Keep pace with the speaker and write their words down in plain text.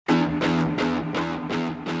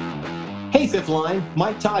fifth line,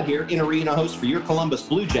 Mike Todd here, in-arena host for your Columbus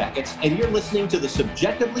Blue Jackets, and you're listening to the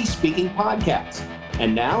Subjectively Speaking podcast.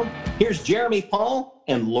 And now, here's Jeremy Paul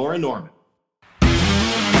and Laura Norman.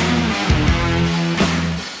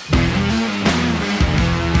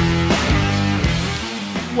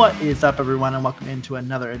 What is up, everyone, and welcome into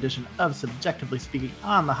another edition of Subjectively Speaking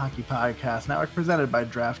on the Hockey Podcast Network, presented by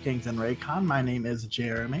DraftKings and Raycon. My name is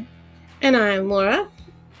Jeremy. And I'm Laura.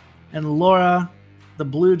 And Laura, the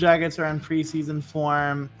Blue Jackets are in preseason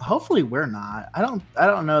form. Hopefully we're not. I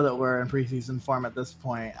don't know that we're in preseason form at this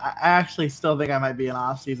point. I actually still think I might be in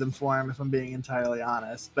off-season form, if I'm being entirely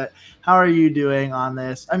honest. But how are you doing on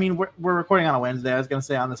this? I mean, we're recording on a Wednesday. I was going to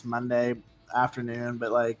say on this Monday afternoon,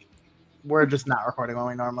 but we're just not recording when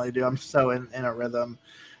we normally do. I'm so in a rhythm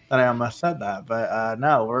that I almost said that. But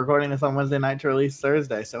no, we're recording this on Wednesday night to release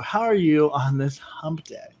Thursday. So how are you on this hump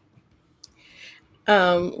day? I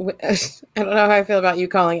don't know how I feel about you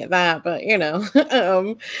calling it that, but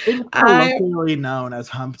It's colloquially known as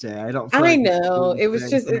hump day. I don't feel I know. It was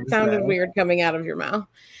just, it sounded weird coming out of your mouth.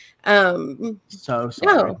 So sorry.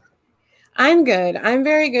 No, I'm good. I'm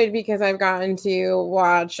very good because I've gotten to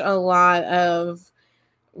watch a lot of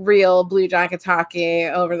real Blue Jackets hockey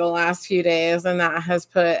over the last few days, and that has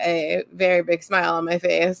put a very big smile on my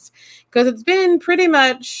face because it's been pretty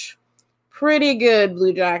good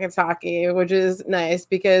Blue Jackets hockey, which is nice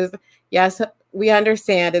because yes, we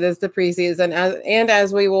understand it is the preseason,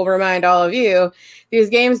 as we will remind all of you, these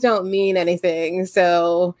games don't mean anything,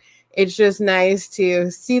 so it's just nice to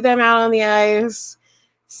see them out on the ice,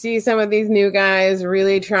 see some of these new guys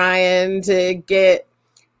really trying to get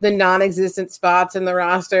the non-existent spots in the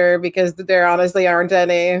roster because there honestly aren't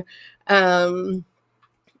any. And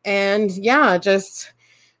yeah, just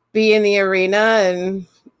be in the arena and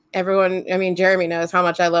everyone, I mean, Jeremy knows how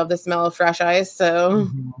much I love the smell of fresh ice. So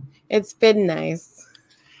It's been nice.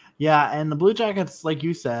 Yeah. And the Blue Jackets, like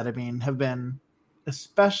you said, I mean, have been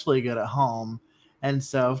especially good at home. And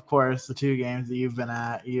so, of course, the two games that you've been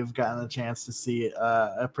at, you've gotten a chance to see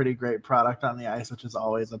a pretty great product on the ice, which is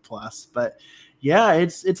always a plus. But yeah,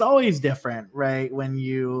 it's always different, right? When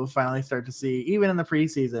you finally start to see, even in the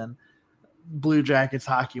preseason, Blue Jackets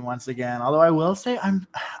hockey once again. Although I will say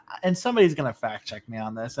and somebody's going to fact check me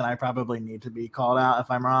on this, and I probably need to be called out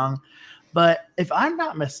if I'm wrong. But if I'm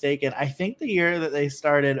not mistaken, I think the year that they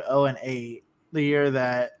started 0-8, the year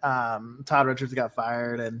that Todd Richards got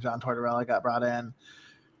fired and John Tortorella got brought in,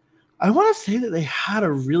 I want to say that they had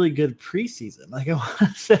a really good preseason. I want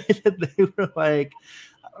to say that they were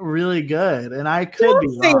really good, and I could be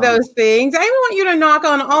say wrong. Those things. I want you to knock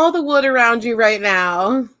on all the wood around you right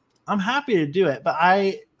now. I'm happy to do it, but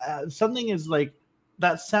something is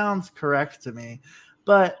that sounds correct to me.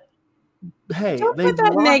 But hey, don't put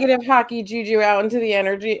that negative hockey juju out into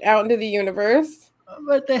the universe.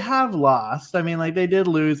 But they have lost. I mean, they did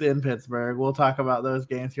lose in Pittsburgh. We'll talk about those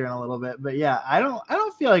games here in a little bit. But yeah, I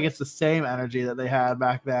don't feel like it's the same energy that they had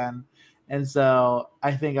back then. And so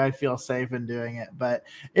I think I feel safe in doing it. But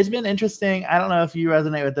it's been interesting. I don't know if you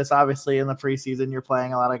resonate with this. Obviously, in the preseason, you're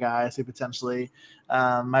playing a lot of guys who potentially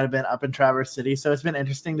might have been up in Traverse City. So it's been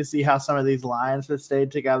interesting to see how some of these lines have stayed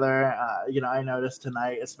together. I noticed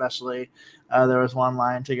tonight especially there was one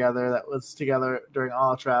line together that was together during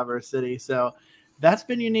all of Traverse City. So that's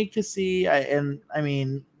been unique to see. I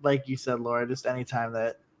mean, like you said, Laura, just anytime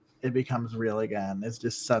that it becomes real again is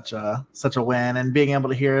just such a win. And being able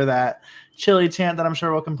to hear that chili chant that I'm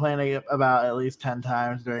sure we'll complain about at least 10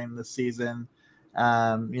 times during the season,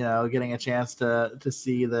 getting a chance to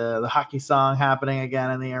see the hockey song happening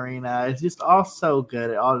again in the arena. It's just all so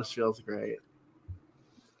good. It all just feels great.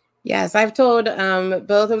 Yes, I've told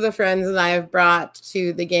both of the friends that I have brought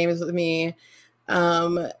to the games with me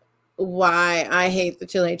why I hate the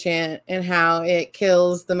chili chant and how it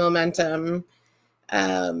kills the momentum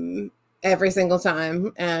every single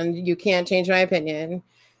time, and you can't change my opinion.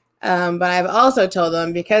 But I've also told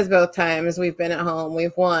them, because both times we've been at home,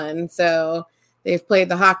 we've won. So they've played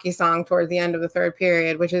the hockey song toward the end of the third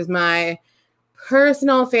period, which is my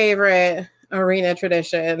personal favorite arena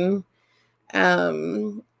tradition.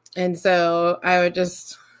 And so I would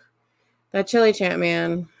that chili chant,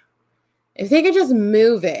 man, if they could just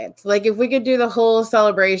move it, if we could do the whole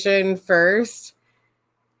celebration first,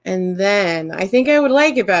 and then I think I would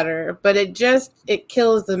like it better, but it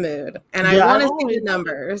kills the mood. And I want to see the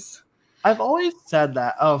numbers. I've always said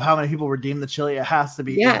that of how many people redeem the chili. It has to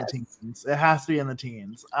be in the teens. It has to be in the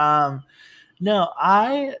teens. No,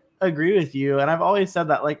 I agree with you. And I've always said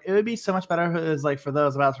that it would be so much better if it was for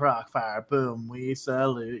those about to rock fire. Boom, we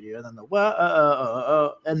salute you. And then the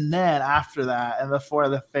whoa, and then after that, and before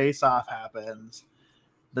the face off happens,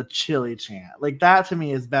 the Chili chant. Like that to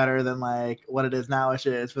me is better than like what it is now, which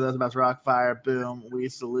is for those about to rock fire, boom, we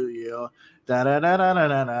salute you. Da da da da da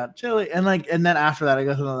da da Chili. And then after that it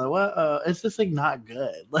goes another what it's just like not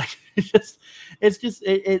good. Like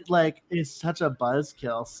it like is such a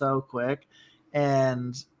buzzkill so quick.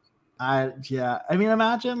 And I mean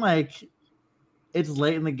imagine like it's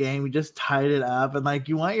late in the game, you just tied it up and like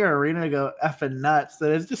you want your arena to go effing nuts.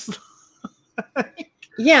 That it's just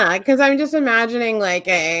yeah, because I'm just imagining like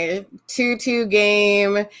a 2-2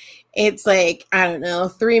 game. It's like, I don't know,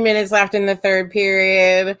 3 minutes left in the third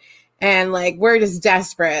period. And like, we're just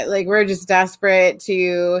desperate. Like, we're just desperate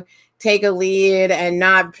to take a lead and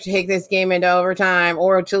not take this game into overtime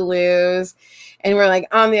or to lose. And we're like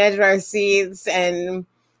on the edge of our seats. And,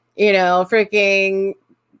 you know, freaking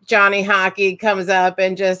Johnny Hockey comes up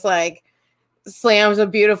and just like slams a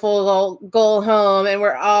beautiful goal home. And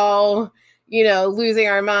we're all, you know, losing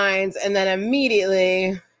our minds. And then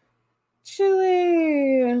immediately,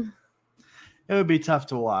 Chile. It would be tough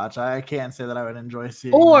to watch. I can't say that I would enjoy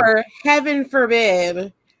seeing. Or heaven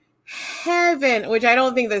forbid, which I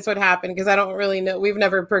don't think this would happen because I don't really know. We've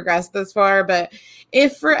never progressed this far. But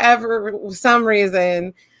if for some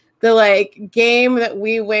reason, the like game that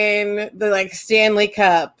we win, the like Stanley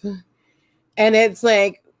Cup, and it's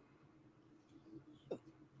like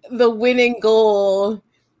the winning goal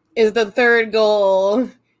is the third goal,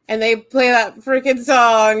 and they play that freaking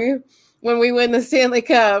song when we win the Stanley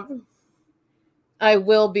Cup, I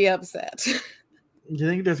will be upset. Do you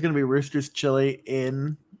think there's going to be Roosters Chili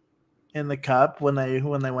in the cup when they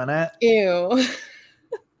win it? Ew.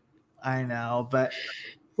 I know, but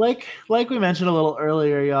like we mentioned a little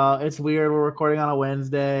earlier, y'all, it's weird. We're recording on a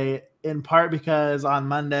Wednesday, in part because on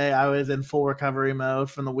Monday I was in full recovery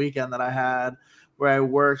mode from the weekend that I had, where I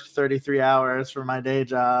worked 33 hours for my day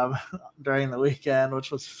job during the weekend,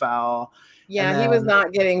 which was foul. Yeah, he was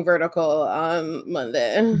not getting vertical on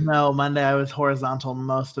Monday. No, Monday I was horizontal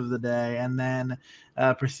most of the day, and then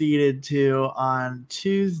proceeded to on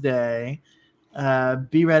Tuesday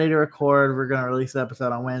be ready to record. We're going to release the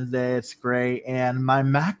episode on Wednesday. It's great. And my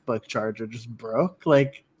MacBook charger just broke.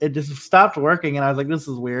 Like it just stopped working. And I was like, this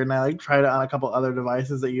is weird. And I like tried it on a couple other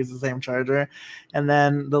devices that use the same charger. And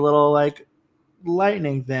then the little like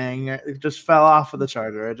lightning thing, it just fell off of the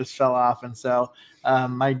charger. It just fell off. And so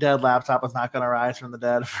my dead laptop was not going to rise from the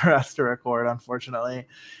dead for us to record, unfortunately.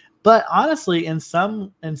 But honestly, in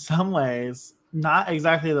some ways, not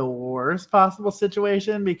exactly the worst possible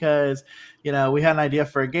situation, because, you know, we had an idea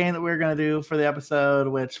for a game that we were going to do for the episode,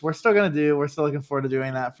 which we're still going to do. We're still looking forward to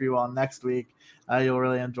doing that for you all next week. You'll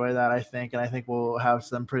really enjoy that, I think. And I think we'll have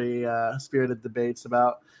some pretty spirited debates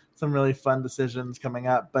about some really fun decisions coming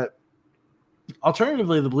up. But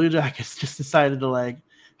alternatively, the Blue Jackets just decided to like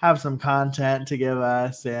have some content to give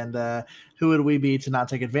us, and who would we be to not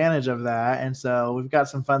take advantage of that? And so we've got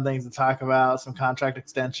some fun things to talk about, some contract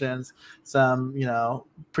extensions, some, you know,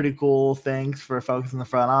 pretty cool things for folks in the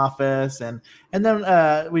front office, and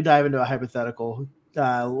then we dive into a hypothetical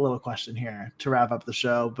little question here to wrap up the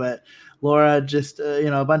show. But Laura, just you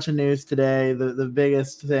know, a bunch of news today. The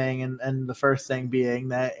biggest thing and the first thing being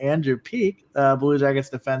that Andrew Peeke, Blue Jackets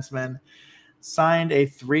defenseman, signed a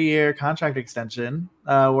 3-year contract extension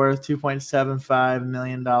worth $2.75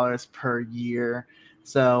 million per year.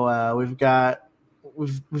 So we've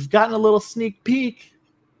gotten a little sneak peek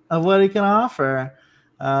of what he can offer.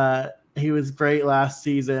 He was great last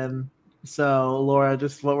season. So Laura,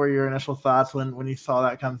 just what were your initial thoughts when you saw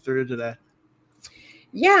that come through today?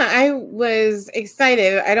 Yeah, I was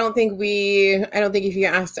excited. I don't think if you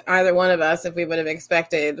asked either one of us if we would have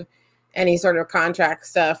expected any sort of contract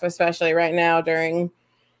stuff, especially right now during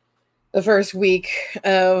the first week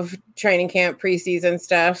of training camp, preseason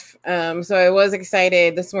stuff. So I was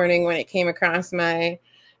excited this morning when it came across my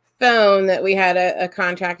phone that we had a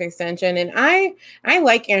contract extension. And I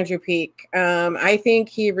like Andrew Peeke. I think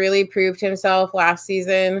he really proved himself last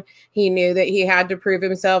season. He knew that he had to prove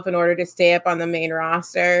himself in order to stay up on the main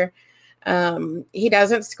roster. He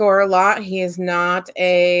doesn't score a lot. He is not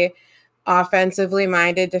a offensively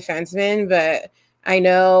minded defenseman, but I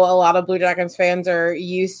know a lot of Blue Jackets fans are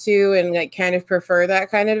used to and like kind of prefer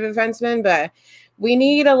that kind of defenseman, but we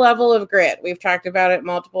need a level of grit. We've talked about it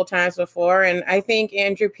multiple times before, and I think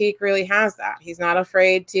Andrew Peeke really has that. He's not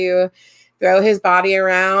afraid to throw his body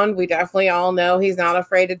around. We definitely all know he's not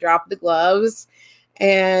afraid to drop the gloves,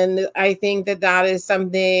 and I think that is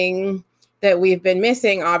something that we've been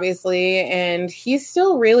missing, obviously, and he's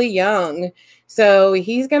still really young. So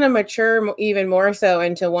he's going to mature even more so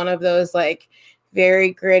into one of those like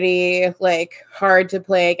very gritty, like hard to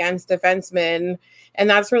play against defensemen. And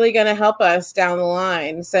that's really going to help us down the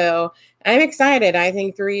line. So I'm excited. I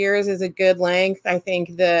think 3 years is a good length. I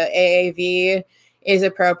think the AAV is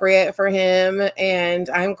appropriate for him, and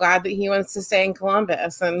I'm glad that he wants to stay in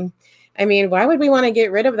Columbus. And I mean, why would we want to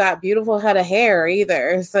get rid of that beautiful head of hair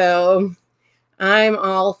either? So I'm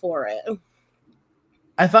all for it.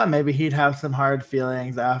 I thought maybe he'd have some hard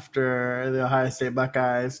feelings after the Ohio State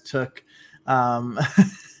Buckeyes took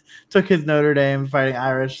took his Notre Dame Fighting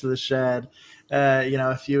Irish to the shed,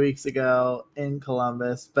 a few weeks ago in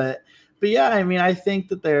Columbus. But yeah, I mean, I think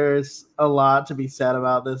that there's a lot to be said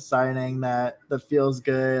about this signing that feels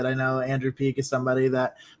good. I know Andrew Peeke is somebody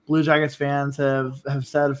that Blue Jackets fans have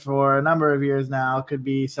said for a number of years now could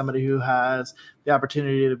be somebody who has the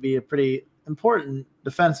opportunity to be a pretty important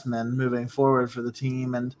defenseman moving forward for the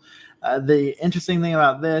team. And the interesting thing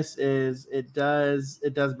about this is it does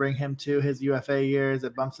bring him to his UFA years.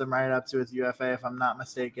 It bumps him right up to his UFA, if I'm not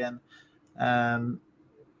mistaken. No,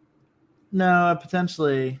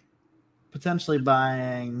 potentially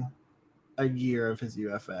buying a year of his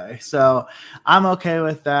UFA. So I'm okay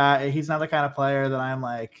with that. He's not the kind of player that I'm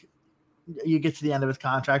like, you get to the end of his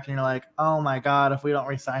contract and you're like, oh my God, if we don't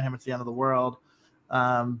re-sign him, it's the end of the world.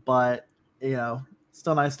 But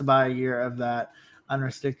still nice to buy a year of that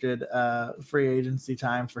unrestricted free agency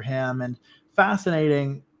time for him. And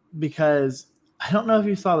fascinating because I don't know if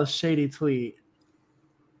you saw the shady tweet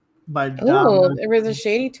by Don. Oh, there was a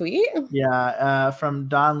shady tweet? Yeah, from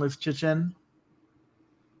Don Luszczyszyn.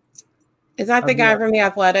 Is that the guy from The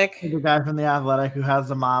Athletic? The guy from The Athletic who has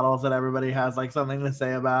the models that everybody has like something to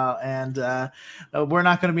say about. And we're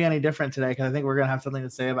not going to be any different today because I think we're going to have something to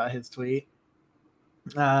say about his tweet.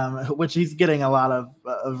 Which he's getting a lot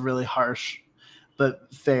of really harsh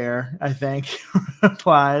but fair, I think,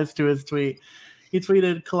 replies to his tweet. He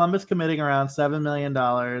tweeted, Columbus committing around $7 million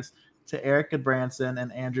to Eric Goodbranson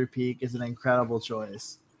and Andrew Peeke is an incredible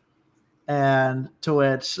choice. And to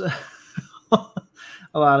which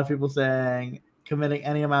a lot of people saying committing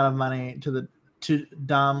any amount of money to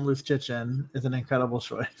Dom Luszczyszyn is an incredible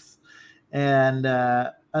choice. And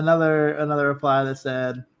another reply that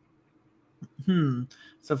said,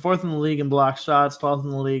 so 4th in the league in block shots, 12th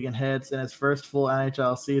in the league in hits, in his first full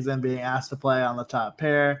NHL season, being asked to play on the top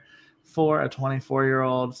pair for a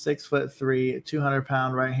 24-year-old, 6'3",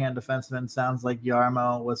 200-pound right-hand defenseman. Sounds like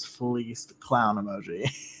Yarmo was fleeced. Clown emoji.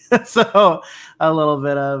 So a little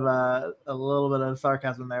bit of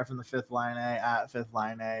sarcasm there from the Fifth Line A at Fifth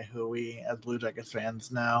Line A, who we as Blue Jackets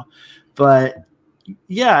fans know. But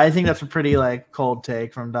yeah, I think that's a pretty cold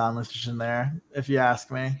take from Don Luszczyszyn there, if you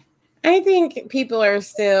ask me. I think people are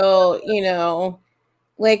still,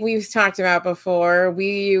 like we've talked about before,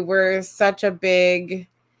 we were such a big,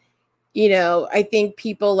 I think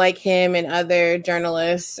people like him and other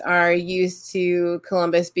journalists are used to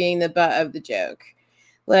Columbus being the butt of the joke.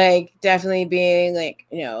 Definitely being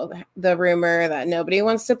the rumor that nobody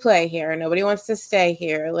wants to play here, nobody wants to stay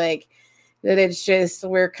here, that it's just,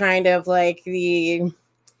 we're kind of like the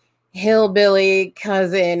hillbilly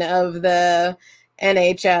cousin of the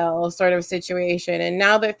NHL sort of situation. And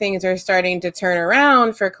now that things are starting to turn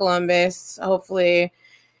around for Columbus, hopefully,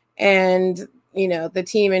 and the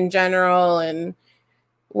team in general, and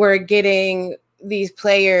we're getting these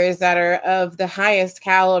players that are of the highest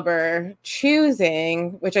caliber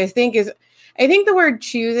choosing, which I think the word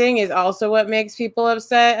choosing is also what makes people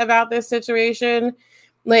upset about this situation.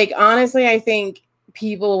 Honestly, I think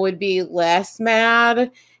people would be less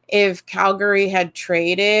mad if Calgary had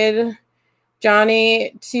traded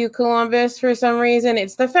Johnny to Columbus for some reason.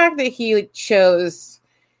 It's the fact that he chose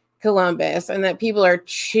Columbus and that people are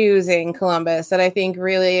choosing Columbus that I think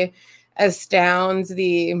really astounds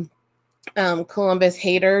the Columbus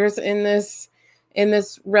haters in this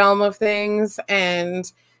realm of things.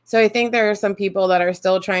 And so I think there are some people that are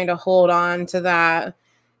still trying to hold on to that,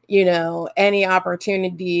 any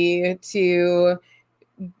opportunity to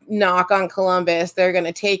knock on Columbus, they're going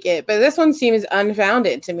to take it. But this one seems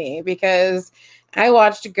unfounded to me because I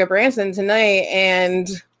watched Goodbranson tonight, and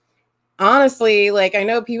honestly, I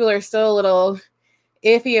know people are still a little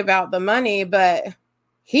iffy about the money, but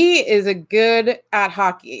he is a good at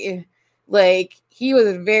hockey. He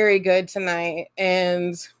was very good tonight,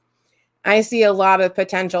 and I see a lot of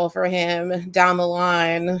potential for him down the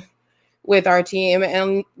line with our team.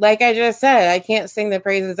 And like I just said, I can't sing the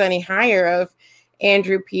praises any higher of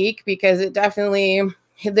Andrew Peeke because it definitely,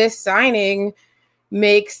 this signing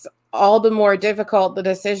makes all the more difficult the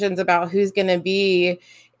decisions about who's going to be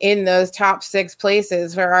in those top 6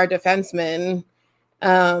 places for our defensemen.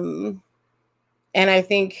 And I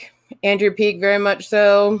think Andrew Peeke very much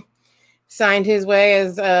so signed his way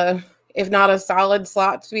as if not a solid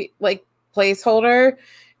slot to be placeholder,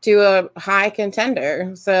 to a high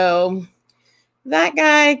contender. So that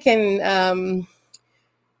guy can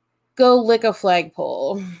go lick a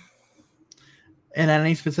flagpole. In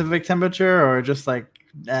any specific temperature, or just like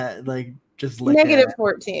just lick Negative it?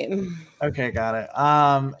 14. Okay, got it.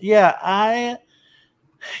 And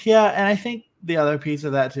I think the other piece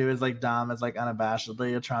of that too is like Dom is like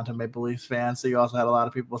unabashedly a Toronto Maple Leafs fan. So you also had a lot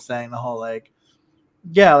of people saying the whole like,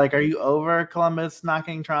 yeah, like, are you over Columbus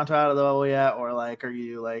knocking Toronto out of the bubble yet, or like, are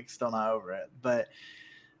you like still not over it? But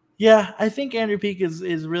yeah, I think Andrew Peeke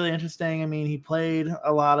is really interesting. I mean, he played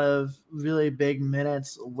a lot of really big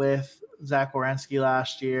minutes with Zach Werenski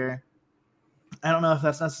last year. I don't know if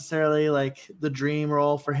that's necessarily like the dream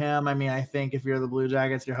role for him. I mean, I think if you're the Blue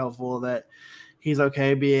Jackets, you're hopeful that he's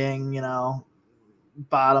okay being,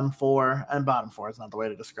 bottom four, and bottom four is not the way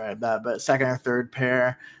to describe that, but second or third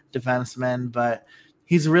pair defenseman. But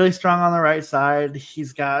he's really strong on the right side.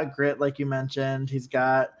 He's got grit, like you mentioned. He's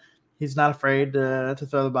not afraid to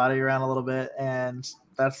throw the body around a little bit, and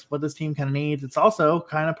that's what this team kind of needs. It's also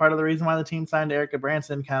kind of part of the reason why the team signed Erica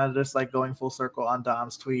Branson, kind of just like going full circle on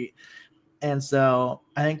Dom's tweet. And so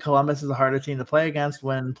I think Columbus is a harder team to play against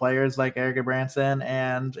when players like Erica Branson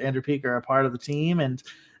and Andrew Peeke are a part of the team. And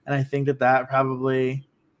I think that probably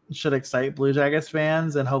should excite Blue Jackets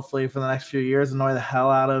fans, and hopefully for the next few years annoy the hell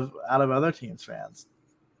out of other teams' fans.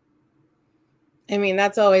 I mean,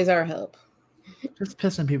 that's always our hope. Just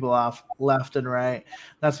pissing people off left and right.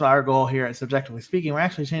 That's our goal here at Subjectively Speaking. We're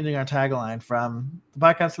actually changing our tagline from the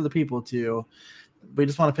podcast for the people to we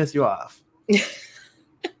just want to piss you off.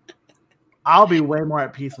 I'll be way more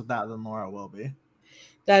at peace with that than Laura will be.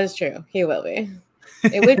 That is true. He will be.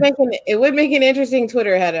 It would make an interesting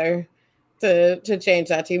Twitter header to change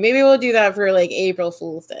that to. Maybe we'll do that for like April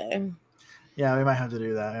Fool's Day. Yeah, we might have to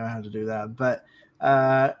do that. But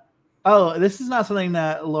this is not something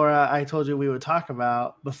that Laura, I told you we would talk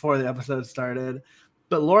about before the episode started.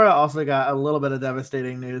 But Laura also got a little bit of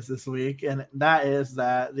devastating news this week, and that is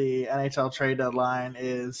that the NHL trade deadline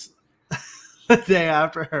is the day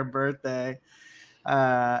after her birthday,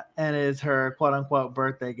 and is her quote-unquote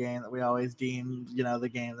birthday game that we always deem, the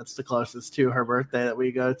game that's the closest to her birthday that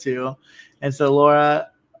we go to. And so, Laura,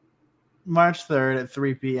 March 3rd at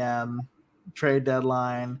 3 p.m., trade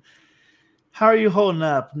deadline. How are you holding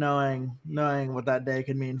up knowing what that day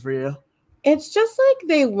could mean for you? It's just like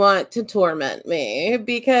they want to torment me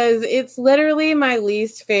because it's literally my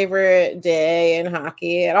least favorite day in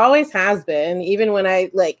hockey. It always has been, even when I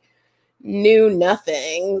knew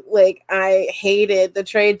nothing. I hated the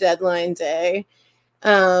trade deadline day.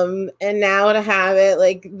 And now to have it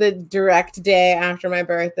the direct day after my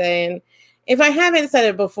birthday. And if I haven't said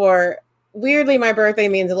it before, weirdly, my birthday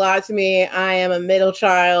means a lot to me. I am a middle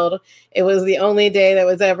child. It was the only day that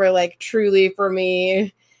was ever truly for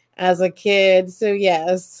me as a kid. So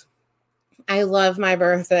yes, I love my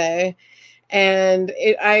birthday. And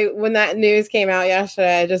when that news came out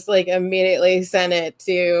yesterday, I just immediately sent it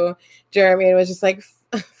to Jeremy and was just like,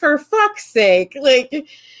 for fuck's sake,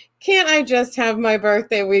 can't I just have my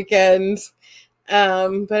birthday weekend?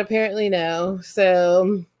 But apparently no.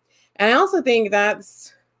 So, and I also think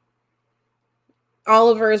that's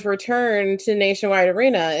Oliver's return to Nationwide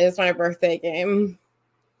Arena is my birthday game.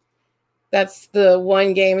 That's the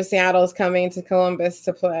one game Seattle's coming to Columbus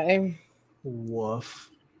to play. Woof.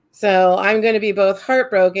 So I'm going to be both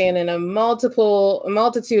heartbroken in a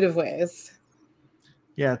multitude of ways.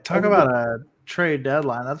 Yeah, talk about a trade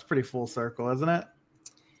deadline. That's pretty full circle, isn't it?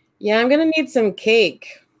 Yeah, I'm going to need some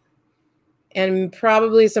cake and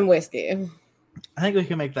probably some whiskey. I think we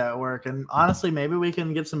can make that work. And honestly, maybe we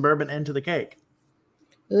can get some bourbon into the cake.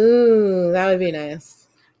 Ooh, that would be nice.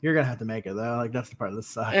 You're going to have to make it, though. That's the part that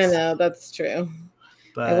sucks. I know, that's true.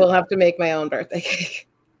 But I will have to make my own birthday cake.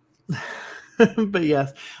 But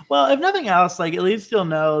yes. Well, if nothing else, at least you'll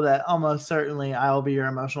know that almost certainly I will be your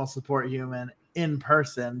emotional support human in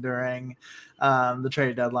person during the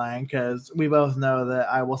trade deadline, because we both know that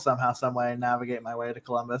I will somehow, some way navigate my way to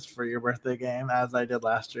Columbus for your birthday game, as I did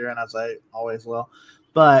last year and as I always will.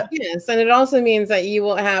 But yes, and it also means that you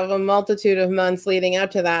will have a multitude of months leading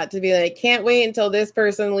up to that to be can't wait until this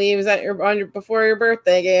person leaves before your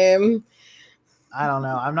birthday game. I don't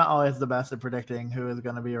know. I'm not always the best at predicting who is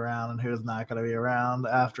going to be around and who is not going to be around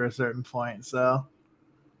after a certain point. So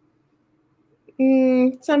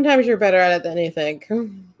sometimes you're better at it than you think.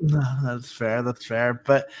 No, that's fair.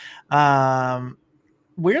 But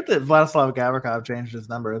weird that Vladislav Gavrikov changed his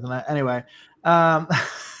number, isn't it? Anyway,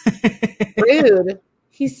 rude.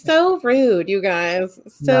 He's so rude, you guys.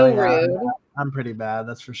 Rude. I'm pretty bad,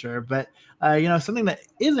 that's for sure. But something that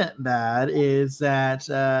isn't bad is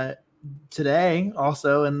that today,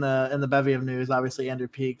 also in the bevy of news, obviously Andrew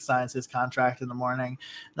Peeke signs his contract in the morning.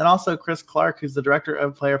 Then also Chris Clark, who's the director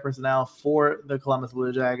of player personnel for the Columbus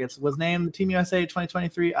Blue Jackets, was named the Team USA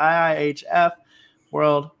 2023 IIHF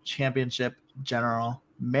World Championship General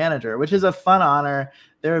Manager, which is a fun honor.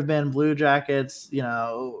 There have been Blue Jackets,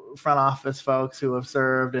 front office folks who have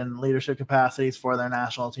served in leadership capacities for their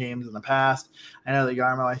national teams in the past. I know that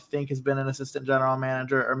Yarmo, I think, has been an assistant general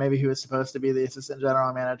manager, or maybe he was supposed to be the assistant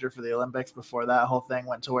general manager for the Olympics before that whole thing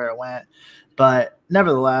went to where it went. But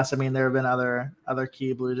nevertheless, I mean, there have been other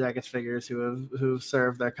key Blue Jackets figures who've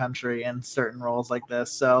served their country in certain roles like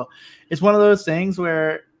this. So it's one of those things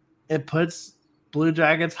where it puts Blue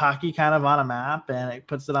Jackets hockey kind of on a map, and it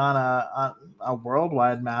puts it on a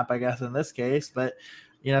worldwide map, I guess, in this case. But,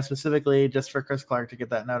 specifically just for Chris Clark to get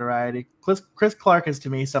that notoriety. Chris Clark is, to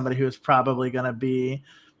me, somebody who is probably going to be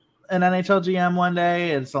an NHL GM one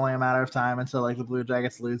day. It's only a matter of time until the Blue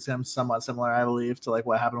Jackets lose him, somewhat similar, I believe, to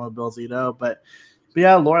what happened with Bill Zito. But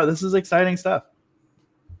yeah, Laura, this is exciting stuff.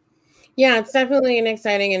 Yeah, it's definitely an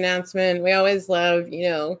exciting announcement. We always love,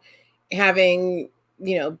 having,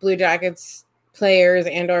 Blue Jackets players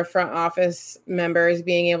and or front office members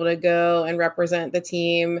being able to go and represent the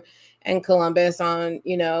team and Columbus on,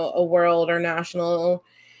 a world or national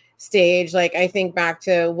stage. I think back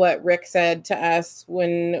to what Rick said to us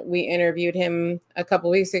when we interviewed him a couple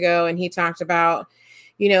weeks ago, and he talked about,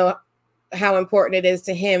 how important it is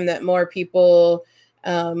to him that more people,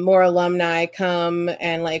 more alumni come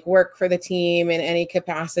and work for the team in any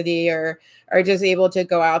capacity, or are just able to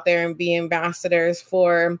go out there and be ambassadors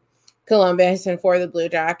for Columbus and for the Blue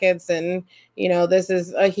Jackets. And, this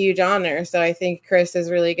is a huge honor. So I think Chris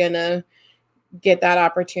is really going to get that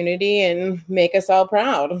opportunity and make us all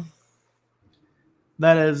proud.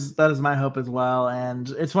 That is my hope as well. And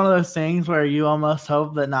it's one of those things where you almost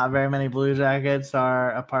hope that not very many Blue Jackets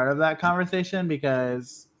are a part of that conversation,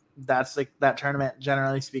 because that's that tournament,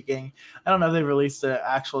 generally speaking. I don't know if they've released the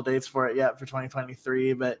actual dates for it yet for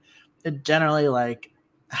 2023, but it generally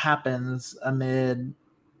happens amid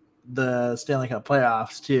the Stanley Cup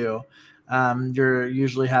playoffs too. You're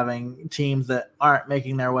usually having teams that aren't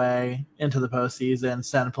making their way into the postseason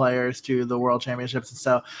send players to the World Championships. And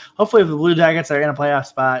so hopefully if the Blue Jackets are in a playoff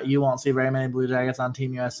spot, you won't see very many Blue Jackets on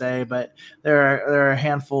Team USA, but there are a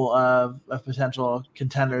handful of potential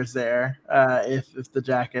contenders there if the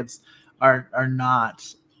Jackets are not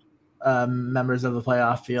members of the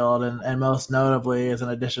playoff field, and most notably is an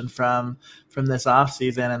addition from this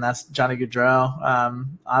offseason, and that's Johnny Gaudreau.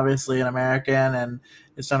 Obviously an American, and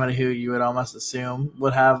is somebody who you would almost assume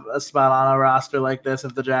would have a spot on a roster like this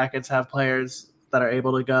if the Jackets have players that are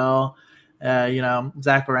able to go.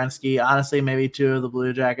 Zach Werenski, honestly, maybe two of the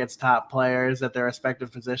Blue Jackets' top players at their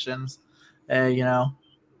respective positions.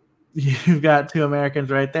 You've got two Americans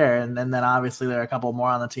right there, and then obviously there are a couple more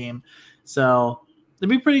on the team. So it'd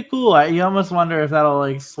be pretty cool. You almost wonder if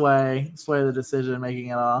that'll sway the decision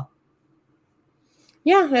making at all.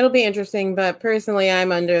 Yeah, it'll be interesting. But personally, I'm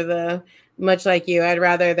much like you, I'd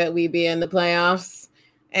rather that we be in the playoffs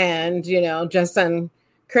and, just send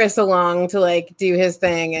Chris along to do his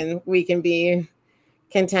thing, and we can be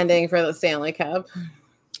contending for the Stanley Cup.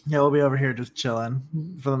 Yeah, we'll be over here just chilling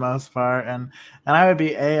for the most part. And I would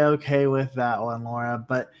be A-okay with that one, Laura.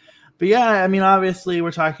 But yeah, I mean, obviously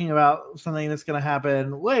we're talking about something that's going to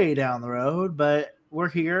happen way down the road, but we're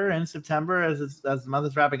here in September as the month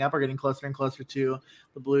is wrapping up. We're getting closer and closer to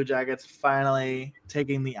the Blue Jackets finally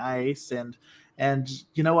taking the ice. And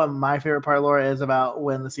you know what my favorite part, Laura, is about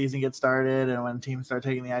when the season gets started and when teams start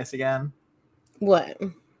taking the ice again? What?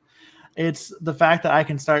 It's the fact that I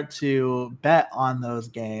can start to bet on those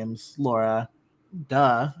games, Laura.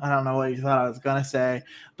 Duh. I don't know what you thought I was going to say,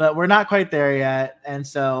 but we're not quite there yet. And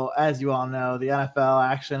so, as you all know, the NFL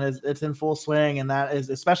action it's in full swing, and that is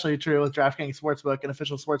especially true with DraftKings Sportsbook, an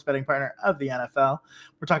official sports betting partner of the NFL.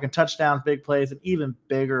 We're talking touchdowns, big plays, and even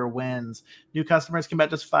bigger wins. New customers can bet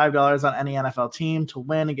just $5 on any NFL team to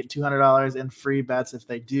win and get $200 in free bets if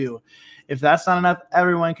they do. If that's not enough,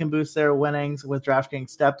 everyone can boost their winnings with DraftKings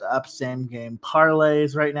stepped up same game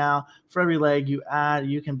parlays right now. For every leg you add,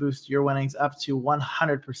 you can boost your winnings up to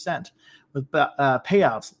 100% with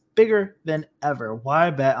payouts bigger than ever. Why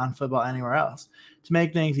bet on football anywhere else? To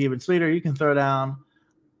make things even sweeter, you can throw down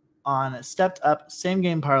on stepped up same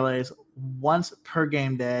game parlays once per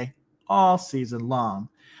game day all season long.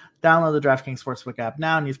 Download the DraftKings Sportsbook app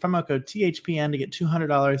now and use promo code THPN to get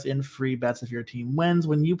 $200 in free bets if your team wins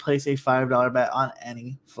when you place a $5 bet on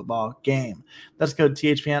any football game. That's code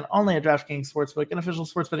THPN only at DraftKings Sportsbook, an official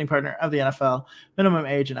sports betting partner of the NFL. Minimum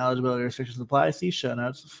age and eligibility restrictions apply. See show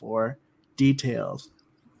notes for details.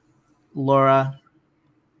 Laura.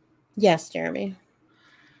 Yes, Jeremy.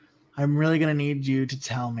 I'm really gonna need you to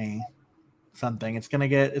tell me something. It's gonna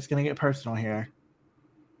get personal here.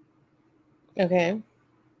 Okay.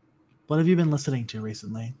 What have you been listening to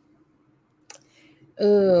recently?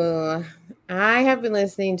 Ooh, I have been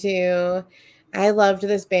listening to. I loved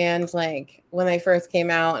this band like when they first came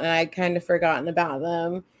out, and I'd kind of forgotten about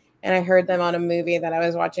them. And I heard them on a movie that I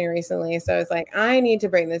was watching recently. So I was like, I need to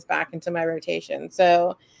bring this back into my rotation.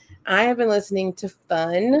 So I have been listening to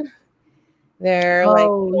Fun, their like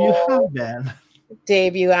Oh, you whole have been.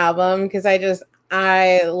 debut album, because I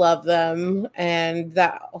love them, and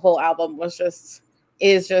that whole album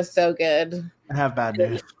is just so good. I have bad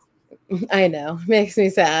news. I know, makes me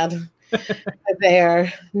sad that they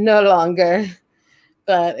are no longer,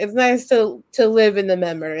 but it's nice to live in the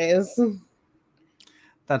memories.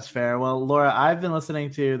 That's fair. Well, Laura, I've been listening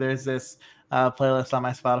to, there's this playlist on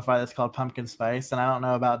my Spotify that's called Pumpkin Spice. And I don't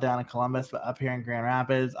know about down in Columbus, but up here in Grand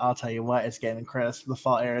Rapids, I'll tell you what, it's getting crisp. The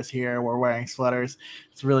fall air is here. We're wearing sweaters.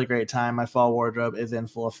 It's a really great time. My fall wardrobe is in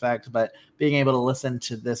full effect, but being able to listen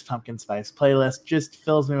to this Pumpkin Spice playlist just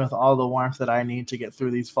fills me with all the warmth that I need to get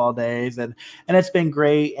through these fall days. And it's been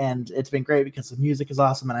great. And it's been great because the music is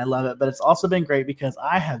awesome and I love it. But it's also been great because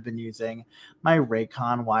I have been using my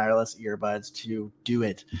Raycon wireless earbuds to do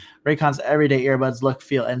it. Raycon's everyday earbuds look,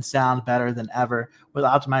 feel, and sound better than ever. With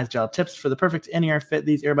optimized gel tips for the perfect in-ear fit,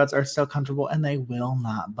 these earbuds are so comfortable and they will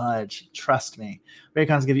not budge. Trust me.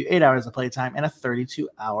 Raycons give you 8 hours of playtime and a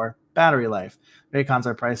 32-hour battery life. Raycons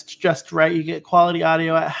are priced just right. You get quality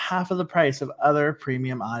audio at half of the price of other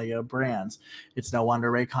premium audio brands. It's no wonder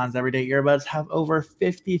Raycon's everyday earbuds have over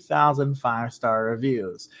 50,000 5-star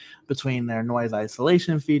reviews. Between their noise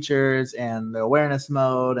isolation features and the awareness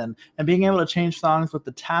mode and being able to change songs with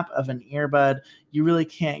the tap of an earbud, you really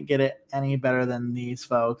can't get it any better than these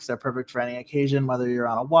folks. They're perfect for any occasion, whether you're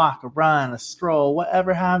on a walk, a run, a stroll,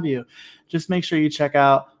 whatever have you. Just make sure you check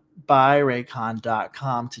out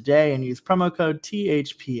buyraycon.com today and use promo code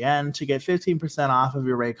THPN to get 15% off of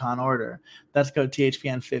your Raycon order. That's code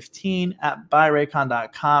THPN15 at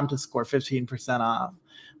buyraycon.com to score 15% off.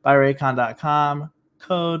 Buyraycon.com,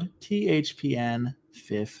 code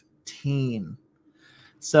THPN15.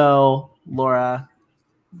 So, Laura,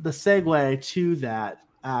 the segue to that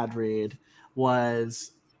ad read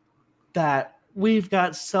was that we've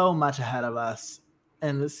got so much ahead of us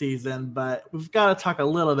in the season, but we've got to talk a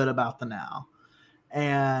little bit about the now.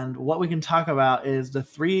 And what we can talk about is the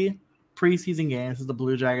 3 preseason games that the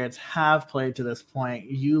Blue Jackets have played to this point.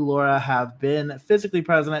 You, Laura, have been physically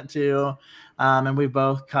present too, and we've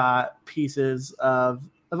both caught pieces of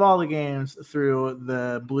all the games through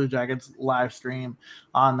the Blue Jackets live stream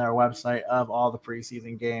on their website of all the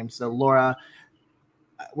preseason games. So, Laura,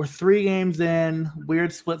 we're 3 games in.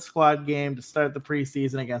 Weird split squad game to start the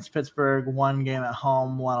preseason against Pittsburgh. 1 game at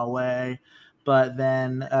home, 1 away. But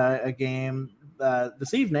then a game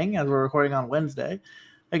this evening, as we're recording on Wednesday,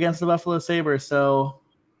 against the Buffalo Sabres. So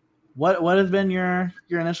what has been your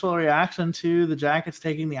initial reaction to the Jackets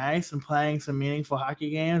taking the ice and playing some meaningful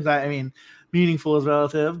hockey games? I mean, meaningful is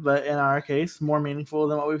relative, but in our case, more meaningful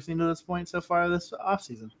than what we've seen to this point so far this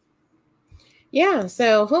offseason. Yeah,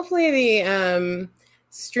 so hopefully the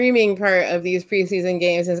streaming part of these preseason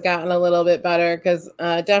games has gotten a little bit better, because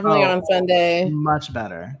definitely on Sunday. Much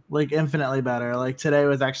better, like infinitely better. Like today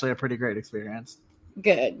was actually a pretty great experience.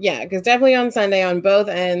 Good. Yeah, because definitely on Sunday on both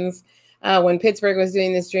ends, when Pittsburgh was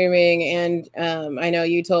doing the streaming, and I know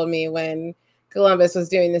you told me when Columbus was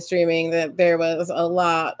doing the streaming that there was a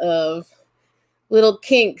lot of little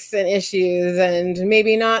kinks and issues and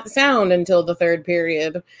maybe not sound until the third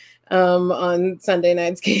period on Sunday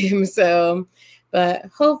night's game. So, but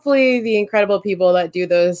hopefully the incredible people that do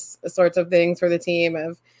those sorts of things for the team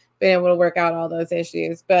have been able to work out all those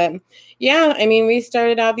issues. But yeah, I mean, we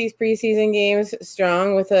started out these preseason games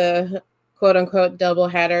strong with a quote unquote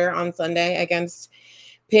doubleheader on Sunday against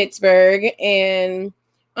Pittsburgh. And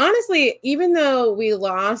honestly, even though we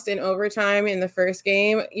lost in overtime in the first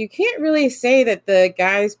game, you can't really say that the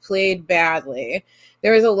guys played badly.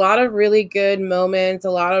 There was a lot of really good moments,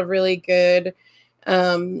 a lot of really good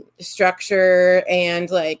structure,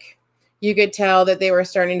 and like you could tell that they were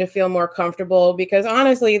starting to feel more comfortable, because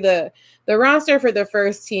honestly, the roster for the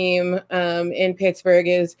first team in Pittsburgh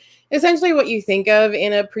is essentially what you think of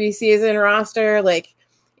in a preseason roster. Like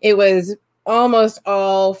it was almost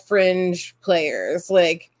all fringe players,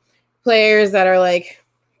 like players that are like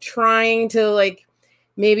trying to like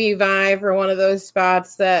maybe vie for one of those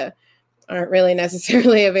spots that aren't really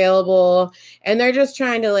necessarily available, and they're just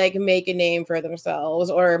trying to like make a name for themselves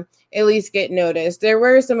or at least get noticed. There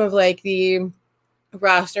were some of like the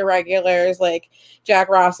roster regulars like Jack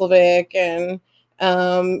Roslovic and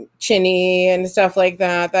Chinny and stuff like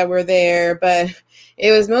that were there. But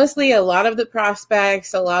it was mostly a lot of the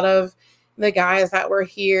prospects, a lot of the guys that were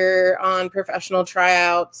here on professional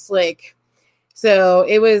tryouts. Like, so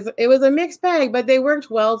it was a mixed bag, but they worked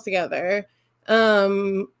well together.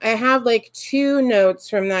 I have like 2 notes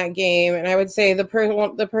from that game, and I would say the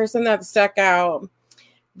person that stuck out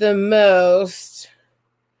the most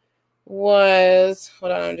was,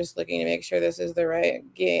 hold on, I'm just looking to make sure this is the right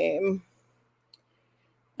game.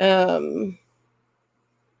 Why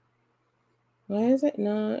is it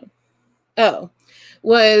not? Oh,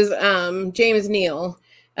 was James Neal.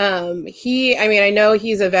 I know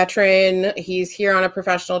he's a veteran. He's here on a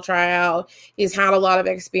professional tryout. He's had a lot of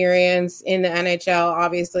experience in the NHL,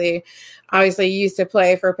 obviously used to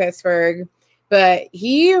play for Pittsburgh, but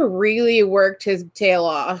he really worked his tail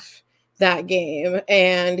off that game,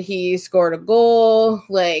 and he scored a goal,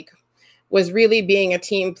 like was really being a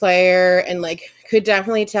team player, and like could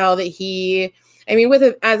definitely tell that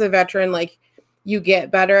as a veteran, like you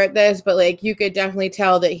get better at this, but like you could definitely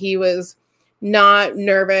tell that he was not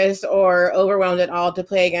nervous or overwhelmed at all to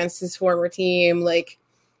play against his former team. Like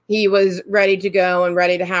he was ready to go and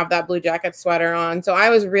ready to have that Blue Jacket sweater on. So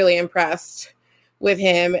I was really impressed with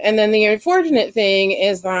him. And then the unfortunate thing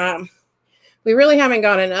is that we really haven't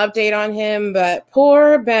got an update on him, but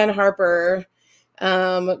poor Ben Harper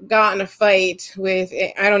got in a fight with,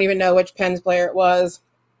 I don't even know which Pens player it was,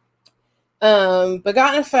 but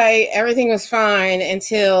got in a fight. Everything was fine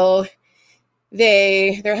until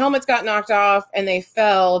their helmets got knocked off and they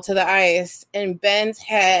fell to the ice, and Ben's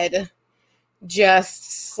head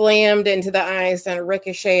just slammed into the ice and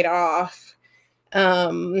ricocheted off.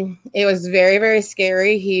 It was very, very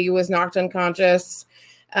scary. He was knocked unconscious.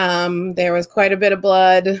 There was quite a bit of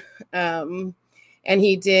blood. And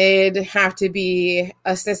he did have to be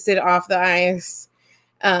assisted off the ice,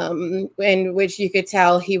 in which you could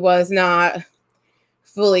tell he was not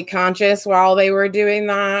fully conscious while they were doing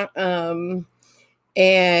that.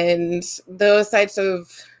 And those types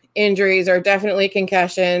of injuries are definitely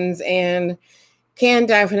concussions and can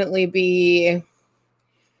definitely be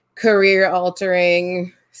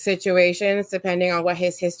career-altering situations depending on what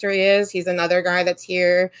his history is. He's another guy that's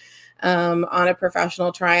here on a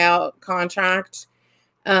professional tryout contract.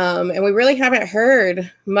 And we really haven't heard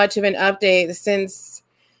much of an update since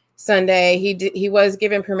Sunday. He was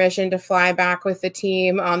given permission to fly back with the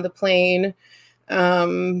team on the plane,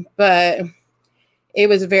 but it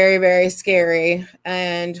was very, very scary,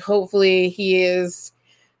 and hopefully he is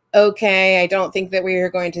okay. I don't think that we are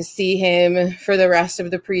going to see him for the rest of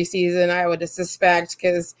the preseason, I would suspect,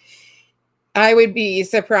 because I would be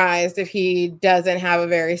surprised if he doesn't have a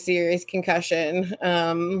very serious concussion.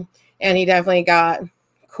 And he definitely got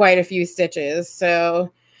quite a few stitches.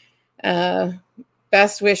 So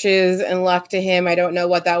best wishes and luck to him. I don't know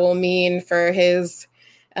what that will mean for his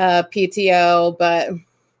PTO, but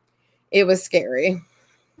it was scary.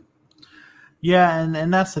 Yeah,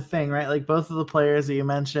 and that's the thing, right? Like both of the players that you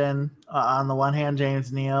mentioned, on the one hand,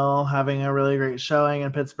 James Neal having a really great showing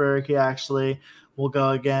in Pittsburgh. He actually will go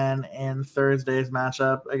again in Thursday's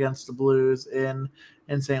matchup against the Blues in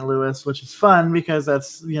St. Louis, which is fun because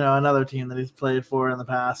that's, another team that he's played for in the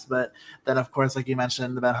past. But then, of course, like you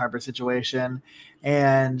mentioned, the Ben Harper situation.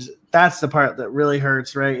 And that's the part that really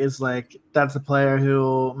hurts, right? Is like that's a player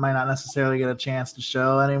who might not necessarily get a chance to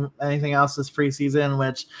show anything else this preseason,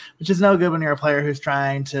 which is no good when you're a player who's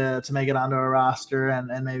trying to make it onto a roster,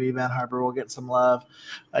 and maybe Ben Harper will get some love,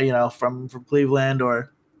 from Cleveland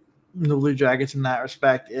or the Blue Jackets in that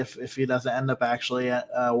respect if he doesn't end up actually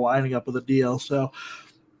winding up with a deal. So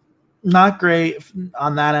not great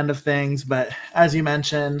on that end of things, but as you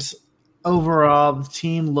mentioned, overall the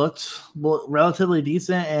team looked relatively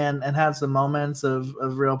decent and had some moments of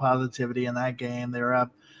real positivity in that game. They were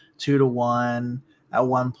up 2-1 at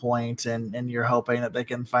one point, and you're hoping that they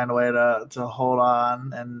can find a way to hold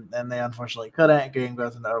on, and they unfortunately couldn't. Game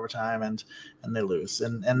goes into overtime and they lose,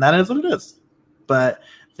 and that is what it is. But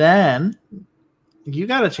then you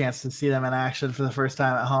got a chance to see them in action for the first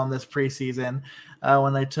time at home this preseason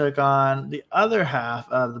when they took on the other half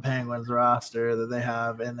of the Penguins roster that they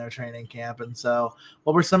have in their training camp. And so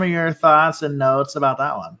what were some of your thoughts and notes about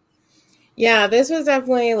that one? Yeah, this was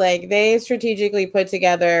definitely like they strategically put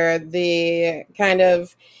together the kind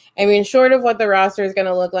of, short of what the roster is going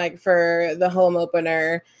to look like for the home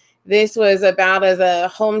opener, this was about as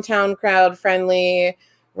a hometown crowd friendly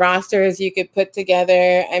roster as you could put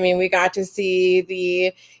together. We got to see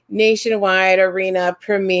the nationwide arena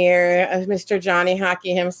premiere of Mr. Johnny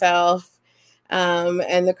Hockey himself.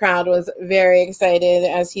 And the crowd was very excited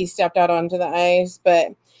as he stepped out onto the ice.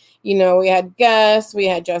 But, we had Gus, we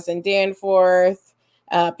had Justin Danforth,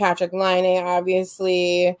 Patrick Laine,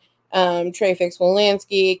 obviously, Trey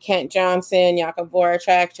Fix-Wolanski, Kent Johnson, Jakub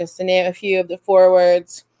Voracek, just to name a few of the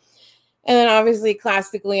forwards. And then obviously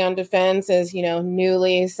classically on defense is,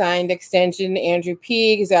 newly signed extension Andrew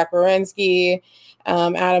Peeke, Zach Werenski,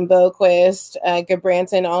 Adam Boquist.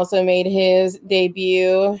 Goodbranson also made his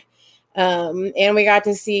debut. And we got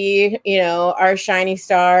to see, our shiny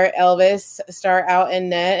star Elvis start out in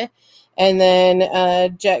net. And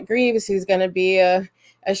then Jet Greaves, who's going to be a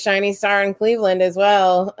shiny star in Cleveland as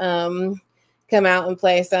well, come out and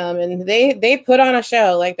play some. And they put on a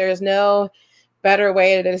show. Like, there's no better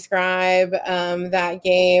way to describe that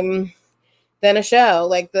game than a show.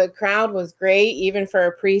 Like, the crowd was great, even for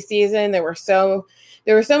a preseason. There were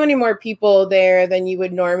so many more people there than you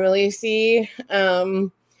would normally see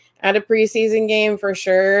at a preseason game, for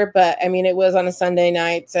sure. But I mean, it was on a Sunday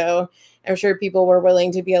night, so I'm sure people were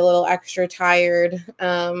willing to be a little extra tired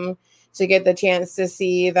to get the chance to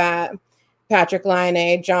see that Patrick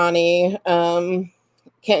Laine, Johnny,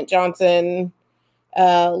 Kent Johnson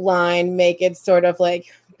line make its sort of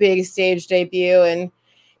like big stage debut. And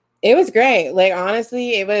it was great. Like,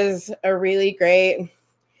 honestly, it was a really great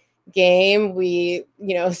game. We,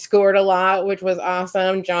 scored a lot, which was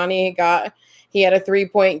awesome. Johnny he had a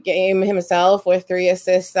 3-point game himself with 3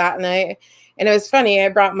 assists that night. And it was funny. I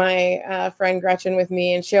brought my friend Gretchen with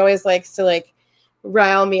me, and she always likes to like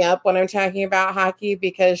rile me up when I'm talking about hockey,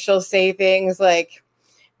 because she'll say things like,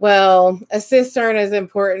 well, assists aren't as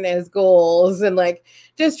important as goals, and like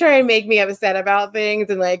just try and make me upset about things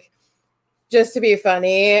and like just to be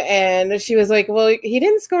funny. And she was like, well, he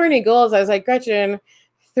didn't score any goals. I was like, Gretchen,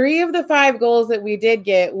 3 of the 5 goals that we did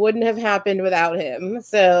get wouldn't have happened without him.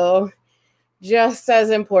 So just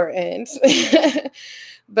as important.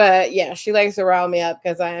 But yeah, she likes to rile me up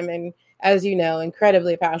because I am, as you know,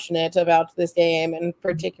 incredibly passionate about this game and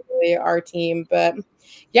particularly our team. But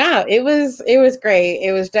yeah, it was great.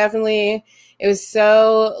 It was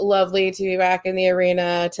so lovely to be back in the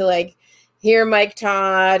arena, to like hear Mike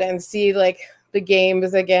Todd and see like the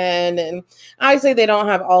games again. And obviously they don't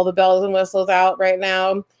have all the bells and whistles out right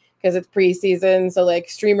now because it's preseason. So like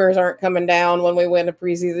streamers aren't coming down when we win a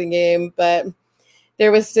preseason game, but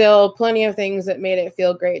there was still plenty of things that made it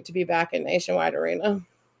feel great to be back in Nationwide Arena.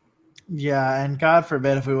 Yeah, and God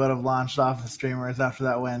forbid if we would have launched off the streamers after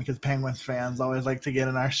that win, because Penguins fans always like to get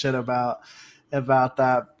in our shit about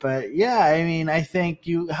that. But yeah, I mean, I think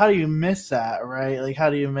how do you miss that, right? Like, how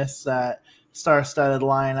do you miss that star-studded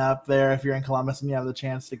lineup there if you're in Columbus and you have the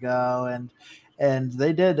chance to go? And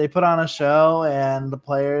they put on a show, and the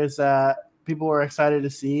players that people were excited to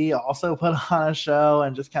see also put on a show,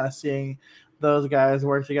 and just kind of seeing those guys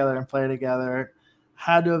work together and play together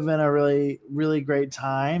had to have been a really, really great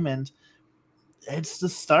time. And it's the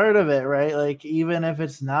start of it, right? Like, even if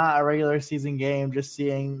it's not a regular season game, just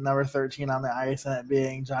seeing number 13 on the ice and it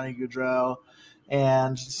being Johnny Gaudreau,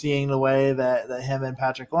 and seeing the way that him and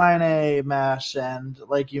Patrick Laine mesh, and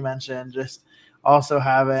like you mentioned, just also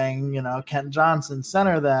having, Kent Johnson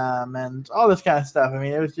center them and all this kind of stuff. I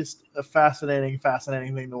mean, it was just a fascinating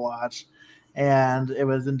thing to watch. And it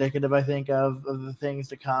was indicative, I think, of the things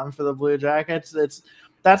to come for the Blue Jackets.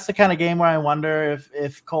 That's the kind of game where I wonder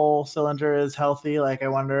if Cole Sillinger is healthy. Like, I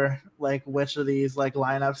wonder like which of these like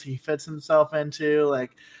lineups he fits himself into.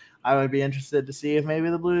 Like, I would be interested to see if maybe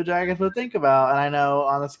the Blue Jackets would think about. And I know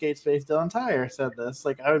on the Skate Space, Dylan Tyre said this.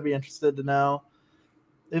 Like, I would be interested to know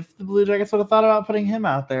if the Blue Jackets would have thought about putting him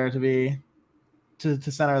out there to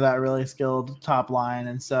center that really skilled top line.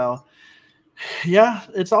 And so, yeah,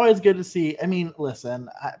 it's always good to see. I mean, listen,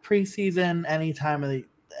 preseason,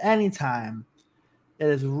 anytime, it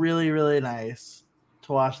is really, really nice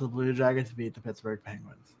to watch the Blue Jackets beat the Pittsburgh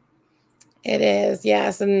Penguins. It is,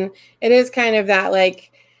 yes. And it is kind of that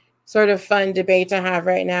like sort of fun debate to have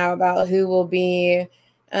right now about who will be.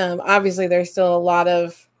 Obviously, there's still a lot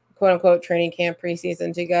of quote unquote training camp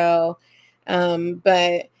preseason to go.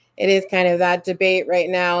 But it is kind of that debate right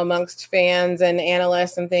now amongst fans and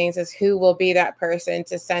analysts and things, is who will be that person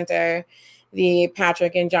to center the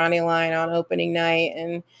Patrick and Johnny line on opening night.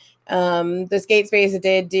 And the Skate Space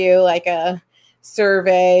did do like a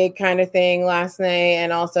survey kind of thing last night,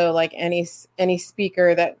 and also like any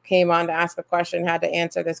speaker that came on to ask a question had to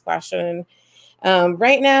answer this question.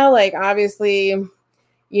 Right now, like, obviously,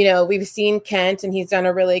 we've seen Kent and he's done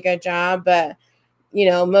a really good job, but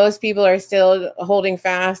most people are still holding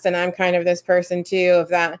fast, and I'm kind of this person too, of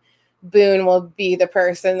that Boone will be the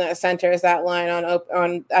person that centers that line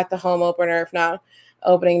on at the home opener, if not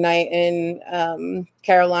opening night in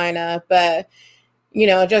Carolina. But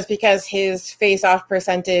just because his face-off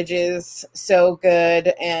percentage is so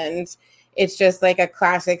good, and it's just like a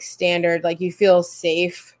classic standard. Like you feel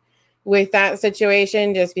safe with that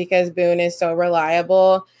situation just because Boone is so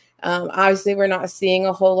reliable. Obviously, we're not seeing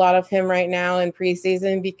a whole lot of him right now in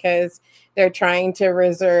preseason because they're trying to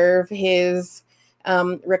reserve his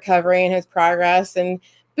recovery and his progress. And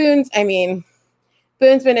Boone's been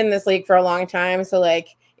in this league for a long time, so like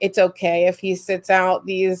it's okay if he sits out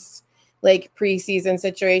these like preseason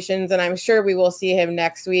situations, and I'm sure we will see him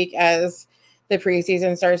next week as the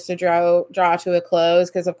preseason starts to draw to a close,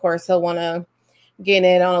 because of course he'll want to get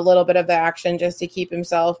in on a little bit of the action just to keep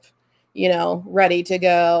himself, ready to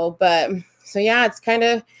go. But so yeah, it's kind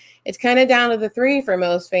of down to the three for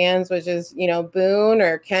most fans, which is, Boone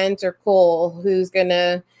or Kent or Cole, who's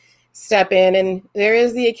gonna step in. And there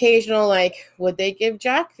is the occasional, like, would they give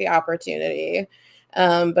Jack the opportunity?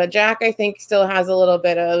 But Jack, I think, still has a little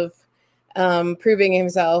bit of proving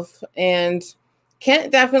himself. And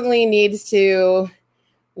Kent definitely needs to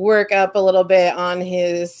work up a little bit on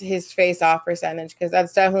his face-off percentage, because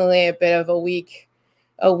that's definitely a bit of a weak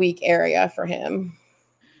area for him.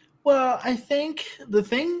 Well, I think the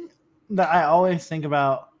thing that I always think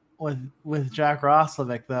about with Jack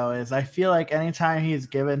Roslovic, though, is I feel like anytime he's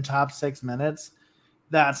given top 6 minutes,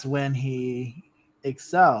 that's when he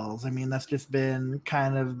excels. I mean, that's just been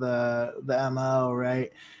kind of the MO,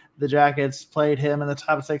 right? The Jackets played him in the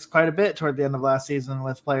top 6 quite a bit toward the end of last season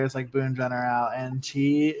with players like Boone Jenner out, and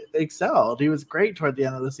he excelled. He was great toward the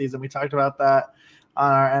end of the season. We talked about that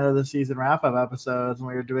on our end of the season wrap-up episodes when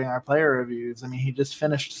we were doing our player reviews. I mean, he just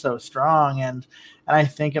finished so strong, and I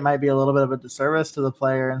think it might be a little bit of a disservice to the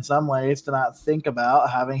player in some ways to not think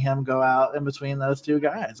about having him go out in between those two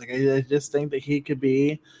guys. Like, I just think that he could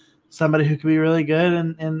be somebody who could be really good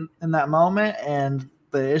in that moment, and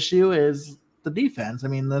the issue is the defense. I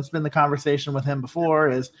mean, that's been the conversation with him before,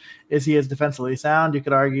 is he as defensively sound? You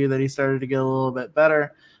could argue that he started to get a little bit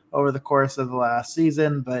better over the course of the last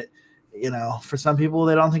season, but for some people,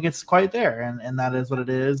 they don't think it's quite there, and that is what it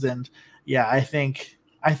is. And yeah, I think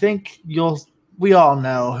we all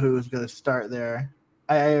know who's going to start there.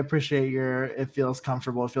 I appreciate it feels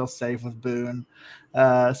comfortable, it feels safe with Boone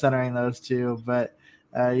centering those two, but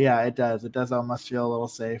yeah, it does almost feel a little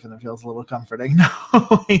safe, and it feels a little comforting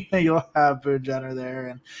knowing that you'll have Boone Jenner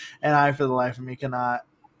there, and I, for the life of me, cannot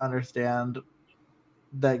understand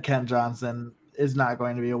that Kent Johnson is not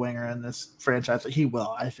going to be a winger in this franchise. He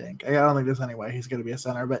will, I think. I don't think there's any way he's going to be a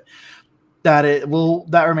center, but that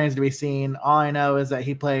remains to be seen. All I know is that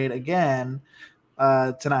he played again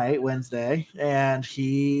tonight, Wednesday, and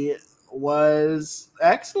he was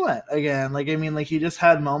excellent again. He just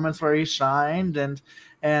had moments where he shined, and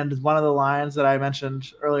one of the lines that I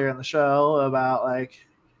mentioned earlier in the show about like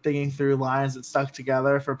thinking through lines that stuck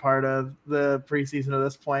together for part of the preseason to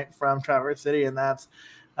this point from Traverse City, and that's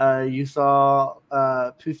you saw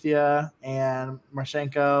Puthia and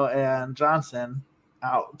Marchenko and Johnson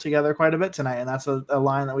out together quite a bit tonight, and that's a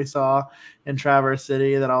line that we saw in Traverse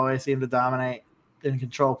City that always seemed to dominate and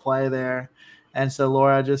control play there. And so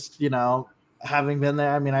Laura, just having been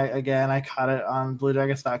there, I mean, I caught it on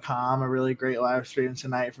BlueJackets.com, a really great live stream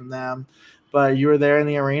tonight from them, but you were there in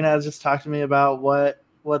the arena. Just talk to me about what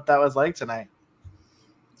that was like tonight.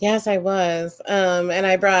 Yes, I was. And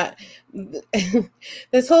I brought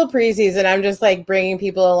this whole preseason, I'm just like bringing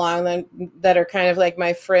people along that are kind of like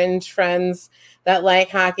my fringe friends that like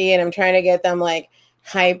hockey, and I'm trying to get them like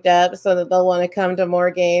hyped up so that they'll want to come to more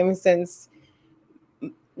games. Since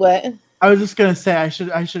what? I was just going to say,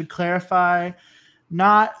 I should clarify,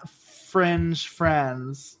 not fringe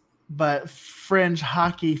friends, but fringe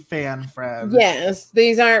hockey fan friends. Yes,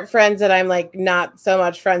 these aren't friends that I'm like not so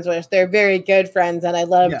much friends with. They're very good friends that I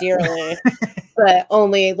love dearly, but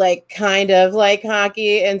only like kind of like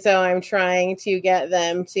hockey. And so I'm trying to get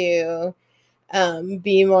them to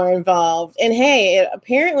be more involved. And hey,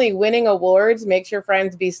 apparently winning awards makes your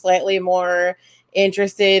friends be slightly more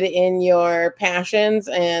interested in your passions.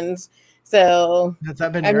 And so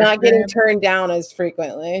I'm not getting turned down as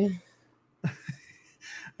frequently.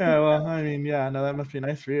 Yeah, well, I mean, yeah, no, that must be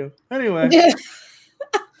nice for you. Anyway.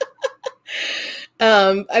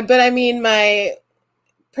 But I mean, my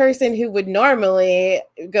person who would normally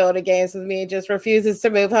go to games with me just refuses to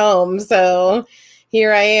move home. So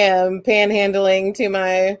here I am panhandling to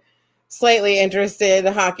my slightly interested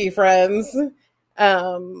hockey friends.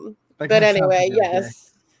 But anyway,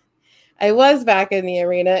 yes, I was back in the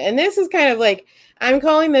arena, and this is kind of like, I'm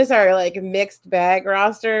calling this our like mixed bag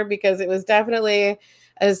roster, because it was definitely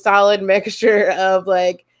a solid mixture of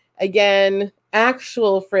like, again,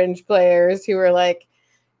 actual fringe players who were like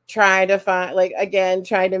trying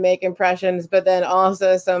to make impressions, but then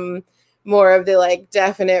also some more of the like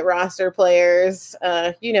definite roster players,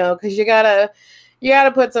 because you gotta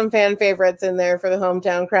put some fan favorites in there for the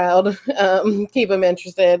hometown crowd, keep them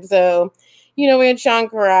interested. So, we had Sean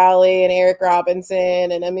Corrali and Eric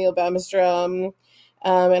Robinson and Emil Bemstrom,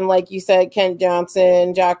 and like you said, Kent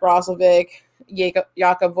Johnson, Jack Rosselvik, Jakub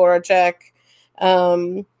Voracek,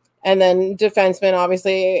 and then defensemen,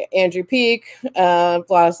 obviously Andrew Peeke,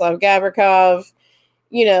 Vladislav Gavrikov,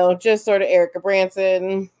 just sort of Erica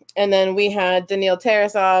Branson. And then we had Daniil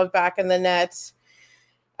Tarasov back in the net,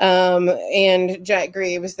 and Jet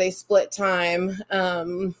Greaves. They split time.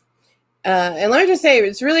 And let me just say,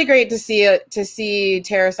 it's really great to see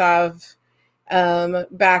Tarasov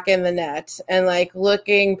back in the net and like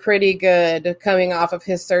looking pretty good coming off of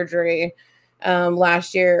his surgery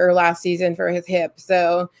last season for his hip.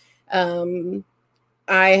 So I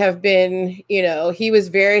have been, he was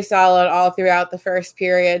very solid all throughout the first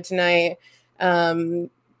period tonight.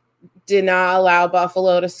 Did not allow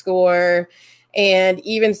Buffalo to score. And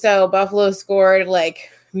even so, Buffalo scored like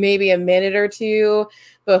maybe a minute or two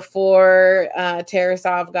before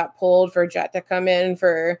Tarasov got pulled for Jet to come in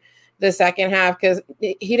for the second half, because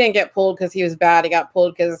he didn't get pulled because he was bad. He got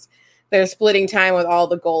pulled because they're splitting time with all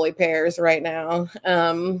the goalie pairs right now.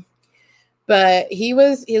 But he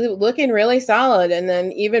was looking really solid. And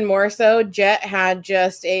then even more so, Jet had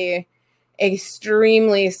just a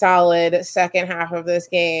extremely solid second half of this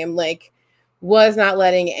game, like was not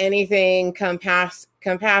letting anything come past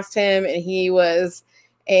him, and he was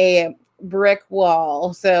a brick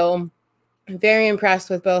wall. So very impressed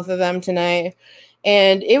with both of them tonight.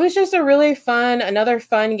 And it was just another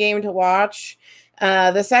fun game to watch.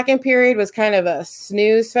 The second period was kind of a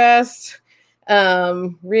snooze fest.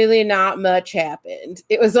 Really not much happened.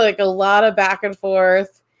 It was like a lot of back and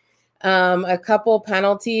forth. A couple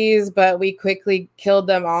penalties, but we quickly killed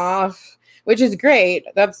them off, which is great.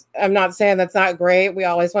 I'm not saying that's not great. We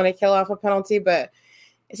always want to kill off a penalty, but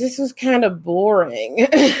it just was kind of boring.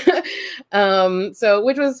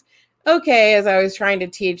 Which was okay, as I was trying to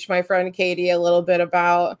teach my friend Katie a little bit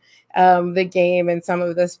about the game and some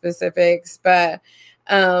of the specifics. But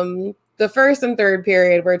the first and third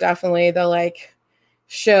period were definitely the like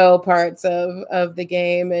show parts of the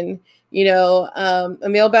game. And Emil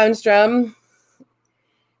Bemstrom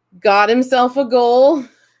got himself a goal.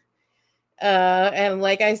 And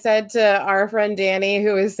like I said to our friend Danny,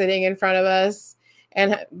 who was sitting in front of us,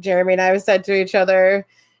 and Jeremy and I have said to each other,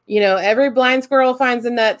 every blind squirrel finds a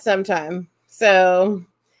nut sometime. So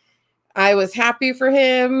I was happy for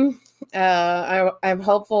him. I'm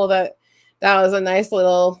hopeful that was a nice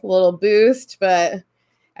little boost, but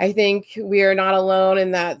I think we are not alone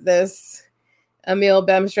in that this Emil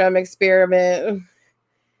Bemstrom experiment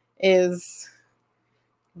is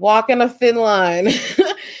walking a thin line.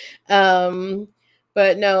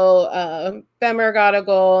 But no, Bemer got a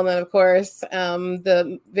goal, and then of course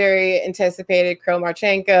the very anticipated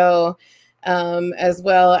Kromarchenko, as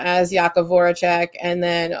well as Jakub Voracek, and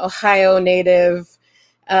then Ohio native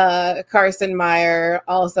Carson Meyer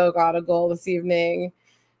also got a goal this evening.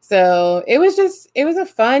 So it was a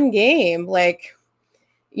fun game. Like,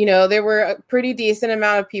 there were a pretty decent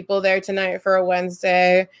amount of people there tonight for a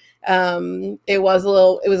Wednesday. It was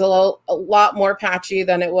a lot more patchy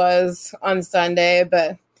than it was on Sunday,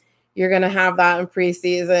 but you're going to have that in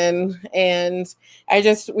preseason. And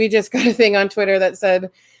we just got a thing on Twitter that said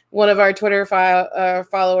one of our Twitter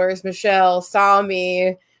followers, Michelle, saw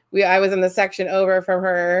me. I was in the section over from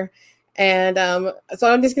her. And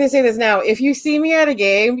so I'm just going to say this now. If you see me at a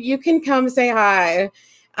game, you can come say hi.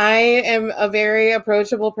 I am a very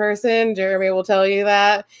approachable person. Jeremy will tell you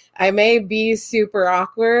that. I may be super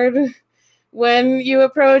awkward when you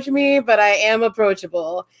approach me, but I am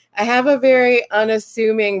approachable. I have a very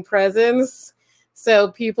unassuming presence, so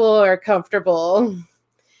people are comfortable.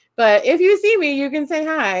 But if you see me, you can say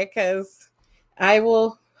hi, because I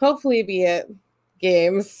will hopefully be at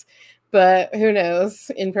games, but who knows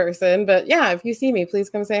in person. But yeah, if you see me, please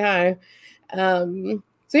come say hi.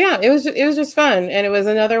 So yeah, it was just fun. And it was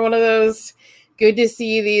another one of those good to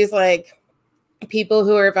see these like people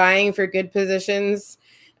who are vying for good positions,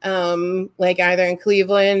 like either in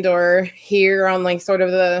Cleveland or here on like sort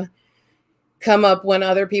of the come up when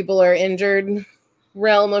other people are injured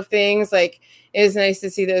realm of things. Like, it was nice to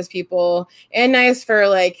see those people, and nice for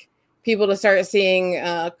like people to start seeing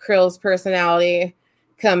Krill's personality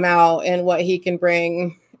come out and what he can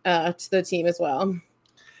bring to the team as well.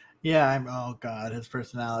 Yeah, oh God, his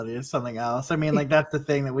personality is something else. I mean, like, that's the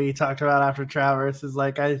thing that we talked about after Travers is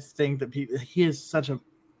like, I think that he is such an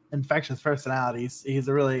infectious personality. He's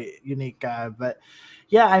a really unique guy, but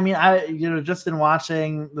Yeah, I mean, just in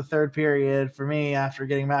watching the third period for me after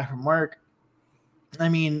getting back from work, I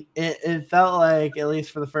mean, it felt like, at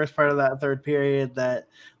least for the first part of that third period, that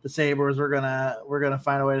the Sabres were gonna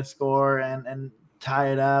find a way to score and tie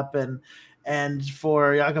it up, and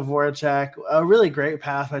for Jakub Voracek, a really great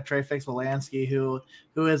pass by Trey Fix-Wolansky, who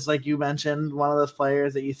is, like you mentioned, one of those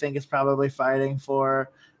players that you think is probably fighting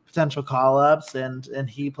for potential call-ups, and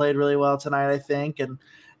he played really well tonight, I think, and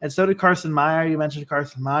so did Carson Meyer. You mentioned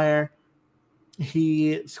Carson Meyer.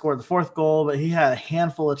 He scored the fourth goal, but he had a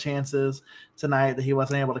handful of chances tonight that he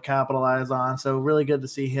wasn't able to capitalize on. So really good to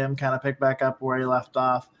see him kind of pick back up where he left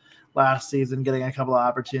off last season, getting a couple of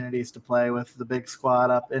opportunities to play with the big squad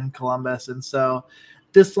up in Columbus. And so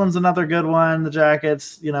this one's another good one. The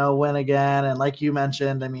Jackets, win again. And like you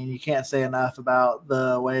mentioned, I mean, you can't say enough about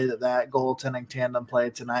the way that goaltending tandem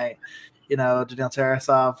played tonight. Daniil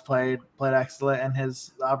Tarasov played excellent in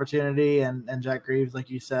his opportunity, and Jack Greaves, like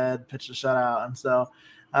you said, pitched a shutout. And so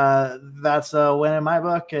that's a win in my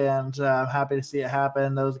book, and I'm happy to see it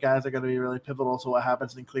happen. Those guys are going to be really pivotal to what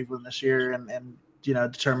happens in Cleveland this year, and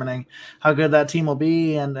determining how good that team will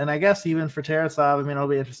be. And I guess even for Tarasov, I mean, it'll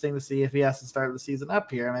be interesting to see if he has to start the season up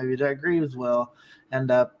here. Maybe Jack Greaves will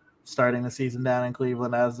end up starting the season down in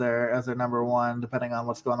Cleveland as their number one, depending on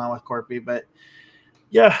what's going on with Corpy. But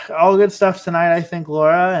yeah, all good stuff tonight, I think,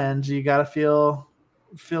 Laura, and you got to feel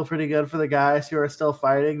pretty good for the guys who are still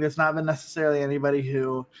fighting. There's not been necessarily anybody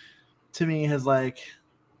who, to me, has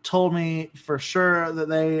told me for sure that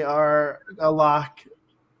they are a lock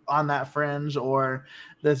on that fringe, or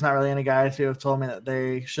there's not really any guys who have told me that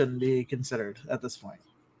they shouldn't be considered at this point.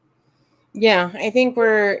 Yeah, I think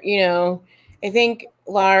I think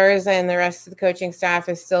Lars and the rest of the coaching staff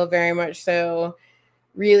is still very much so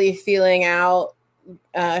really feeling out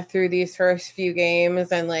through these first few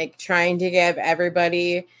games and trying to give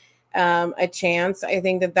everybody a chance. I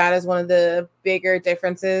think that is one of the bigger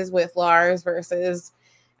differences with Lars versus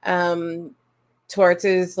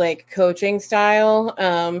Torts' coaching style.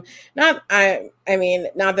 Not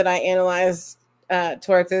that I analyze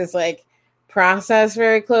Torts' process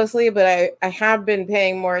very closely, but I have been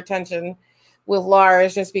paying more attention with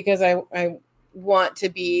Lars just because I want to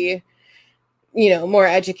be more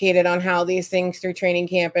educated on how these things through training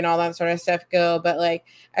camp and all that sort of stuff go. But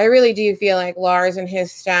I really do feel like Lars and his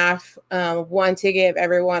staff want to give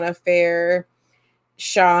everyone a fair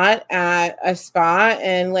shot at a spot.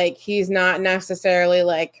 And he's not necessarily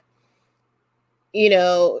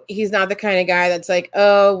he's not the kind of guy that's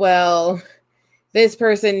oh, well, this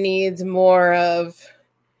person needs more of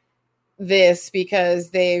this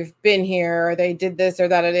because they've been here or they did this or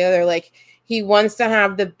that or the other. He wants to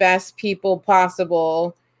have the best people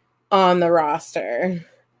possible on the roster.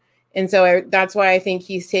 And so that's why I think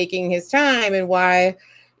he's taking his time, and why,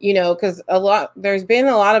 because there's been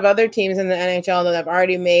a lot of other teams in the NHL that have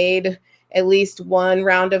already made at least one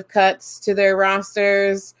round of cuts to their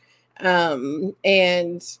rosters. And,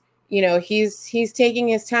 he's taking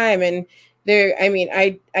his time, and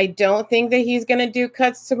I don't think that he's going to do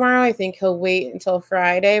cuts tomorrow. I think he'll wait until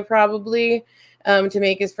Friday probably to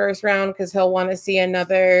make his first round, because he'll want to see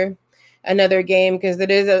another game, because it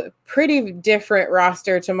is a pretty different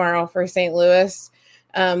roster tomorrow for St. Louis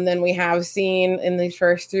than we have seen in these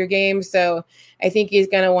first 3 games. So I think he's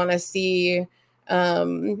going to want to see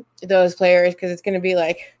those players, because it's going to be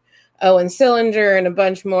Owen Sillinger and a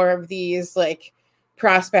bunch more of these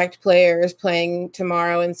prospect players playing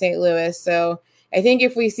tomorrow in St. Louis. So I think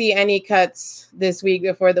if we see any cuts this week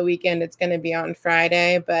before the weekend, it's going to be on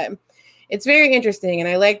Friday. But it's very interesting, and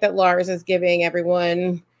I like that Lars is giving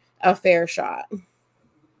everyone a fair shot.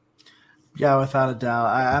 Yeah, without a doubt.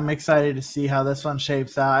 I'm excited to see how this one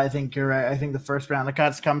shapes out. I think you're right. I think the first round of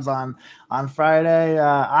cuts comes on Friday.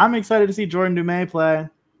 I'm excited to see Jordan Dumais play.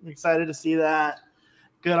 I'm excited to see that.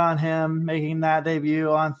 Good on him making that debut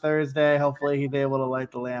on Thursday. Hopefully he's able to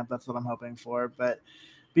light the lamp. That's what I'm hoping for. But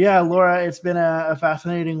yeah, Laura, it's been a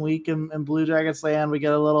fascinating week in Blue Jackets land. We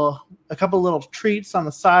get a couple little treats on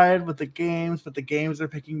the side with the games, but the games are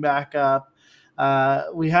picking back up.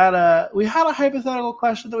 We had a hypothetical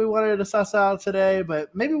question that we wanted to suss out today,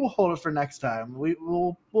 but maybe we'll hold it for next time.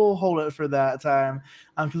 We'll hold it for that time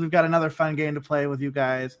because we've got another fun game to play with you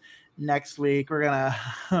guys next week. We're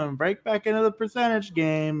gonna break back into the percentage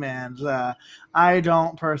game, and I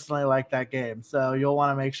don't personally like that game, so you'll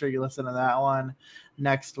want to make sure you listen to that one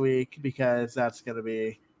next week, because that's going to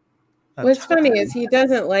be what's funny is he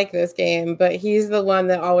doesn't like this game, but he's the one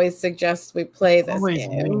that always suggests we play this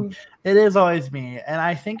game. Me. It is always me, and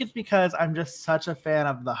I think it's because I'm just such a fan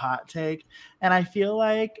of the hot take, and I feel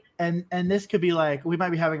like and this could be we might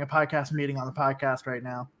be having a podcast meeting on the podcast right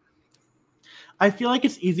now, I feel like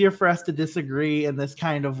it's easier for us to disagree in this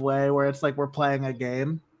kind of way where it's like we're playing a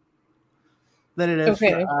game than it is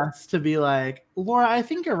for us to be like, Laura, I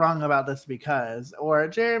think you're wrong about this because, or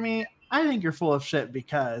Jeremy, I think you're full of shit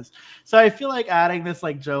because. So I feel like adding this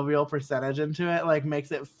like jovial percentage into it like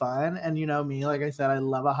makes it fun. And you know me, like I said, I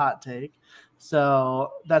love a hot take.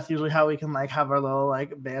 So that's usually how we can like have our little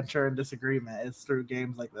like banter and disagreement is through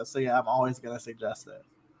games like this. So yeah, I'm always gonna suggest it.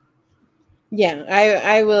 Yeah,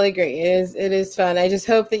 I will agree. It is fun. I just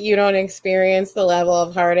hope that you don't experience the level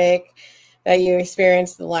of heartache that you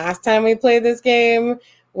experienced the last time we played this game,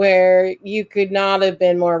 where you could not have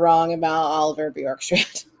been more wrong about Oliver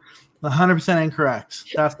Bjorkstrand. 100% incorrect.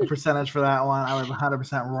 That's the percentage for that one. I was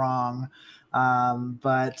 100% wrong.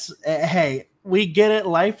 But hey, we get it.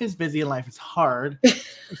 Life is busy and life is hard.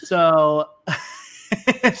 So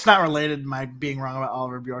it's not related to my being wrong about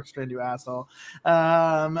Oliver Bjorkstrand, you asshole.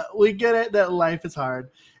 We get it that life is hard.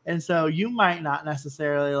 And so you might not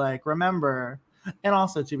necessarily like remember. And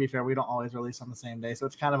also, to be fair, we don't always release on the same day. So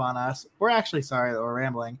it's kind of on us. We're actually sorry that we're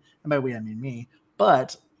rambling. And by we, I mean me.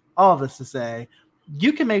 But all of this to say,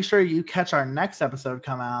 you can make sure you catch our next episode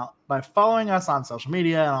come out by following us on social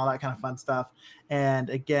media and all that kind of fun stuff. And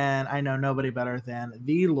again, I know nobody better than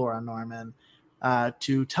the Laura Norman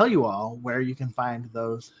to tell you all where you can find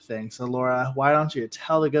those things. So Laura, why don't you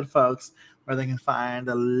tell the good folks where they can find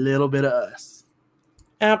a little bit of us?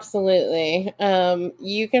 Absolutely.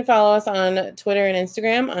 You can follow us on Twitter and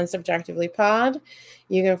Instagram on Subjectively Pod.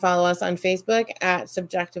 You can follow us on Facebook at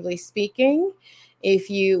Subjectively Speaking.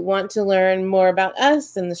 If you want to learn more about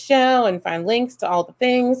us and the show and find links to all the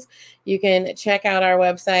things, you can check out our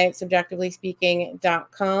website,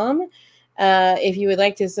 subjectivelyspeaking.com. If you would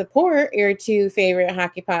like to support your two favorite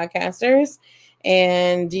hockey podcasters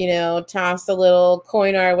and, you know, toss a little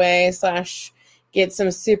coin our way / get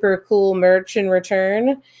some super cool merch in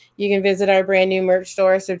return, you can visit our brand new merch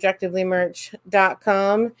store,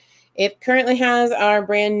 subjectivelymerch.com. It currently has our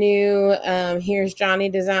brand new Here's Johnny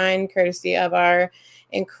design, courtesy of our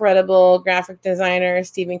incredible graphic designer,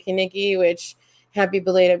 Stephen Kanicki, which happy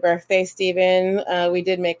belated birthday, Stephen. We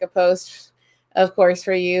did make a post, of course,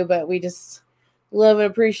 for you, but we just love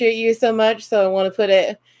and appreciate you so much. So I want to put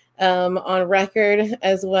it on record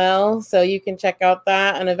as well. So you can check out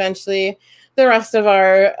that, and eventually the rest of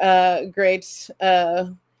our great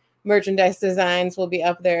merchandise designs will be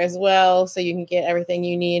up there as well. So you can get everything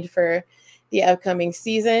you need for the upcoming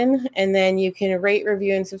season. And then you can rate,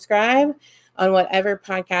 review, and subscribe on whatever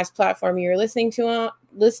podcast platform you're listening to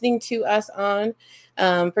us on.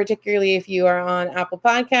 Particularly if you are on Apple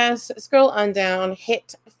Podcasts, scroll on down,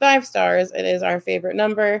 hit 5 stars. It is our favorite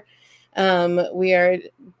number. We are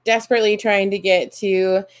desperately trying to get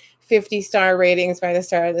to 50-star ratings by the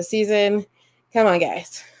start of the season. Come on,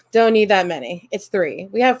 guys. Don't need that many. It's 3.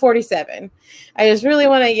 We have 47. I just really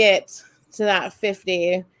want to get to that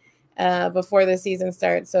 50 before the season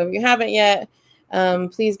starts. So if you haven't yet,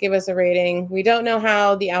 please give us a rating. We don't know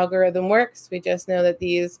how the algorithm works. We just know that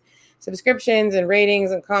these subscriptions and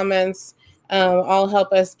ratings and comments all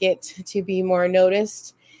help us get to be more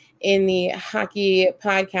noticed in the hockey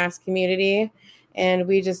podcast community. And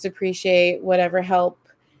we just appreciate whatever help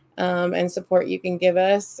and support you can give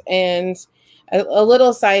us. And a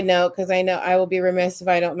little side note, because I know I will be remiss if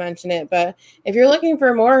I don't mention it, but if you're looking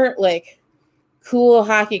for more like cool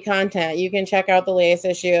hockey content, you can check out the latest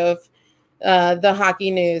issue of the Hockey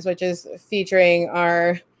News, which is featuring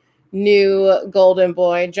our new golden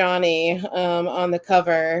boy Johnny on the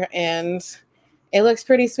cover, and it looks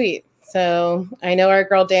pretty sweet. So I know our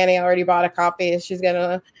girl Danny already bought a copy. She's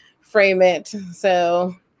gonna frame it,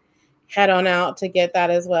 so head on out to get that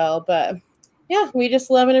as well. But yeah, we just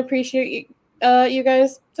love and appreciate you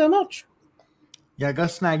guys so much. Yeah, go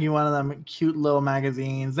snag you one of them cute little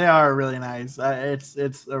magazines. They are really nice.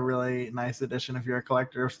 It's a really nice edition if you're a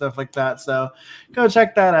collector of stuff like that. So go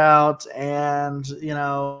check that out. And, you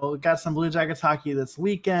know, we got some Blue Jackets hockey this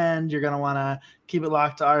weekend. You're going to want to keep it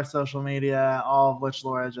locked to our social media, all of which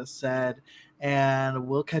Laura just said. And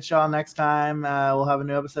we'll catch y'all next time. We'll have a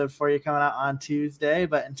new episode for you coming out on Tuesday.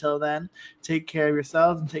 But until then, take care of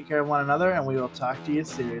yourselves and take care of one another. And we will talk to you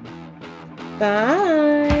soon.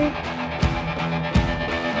 Bye.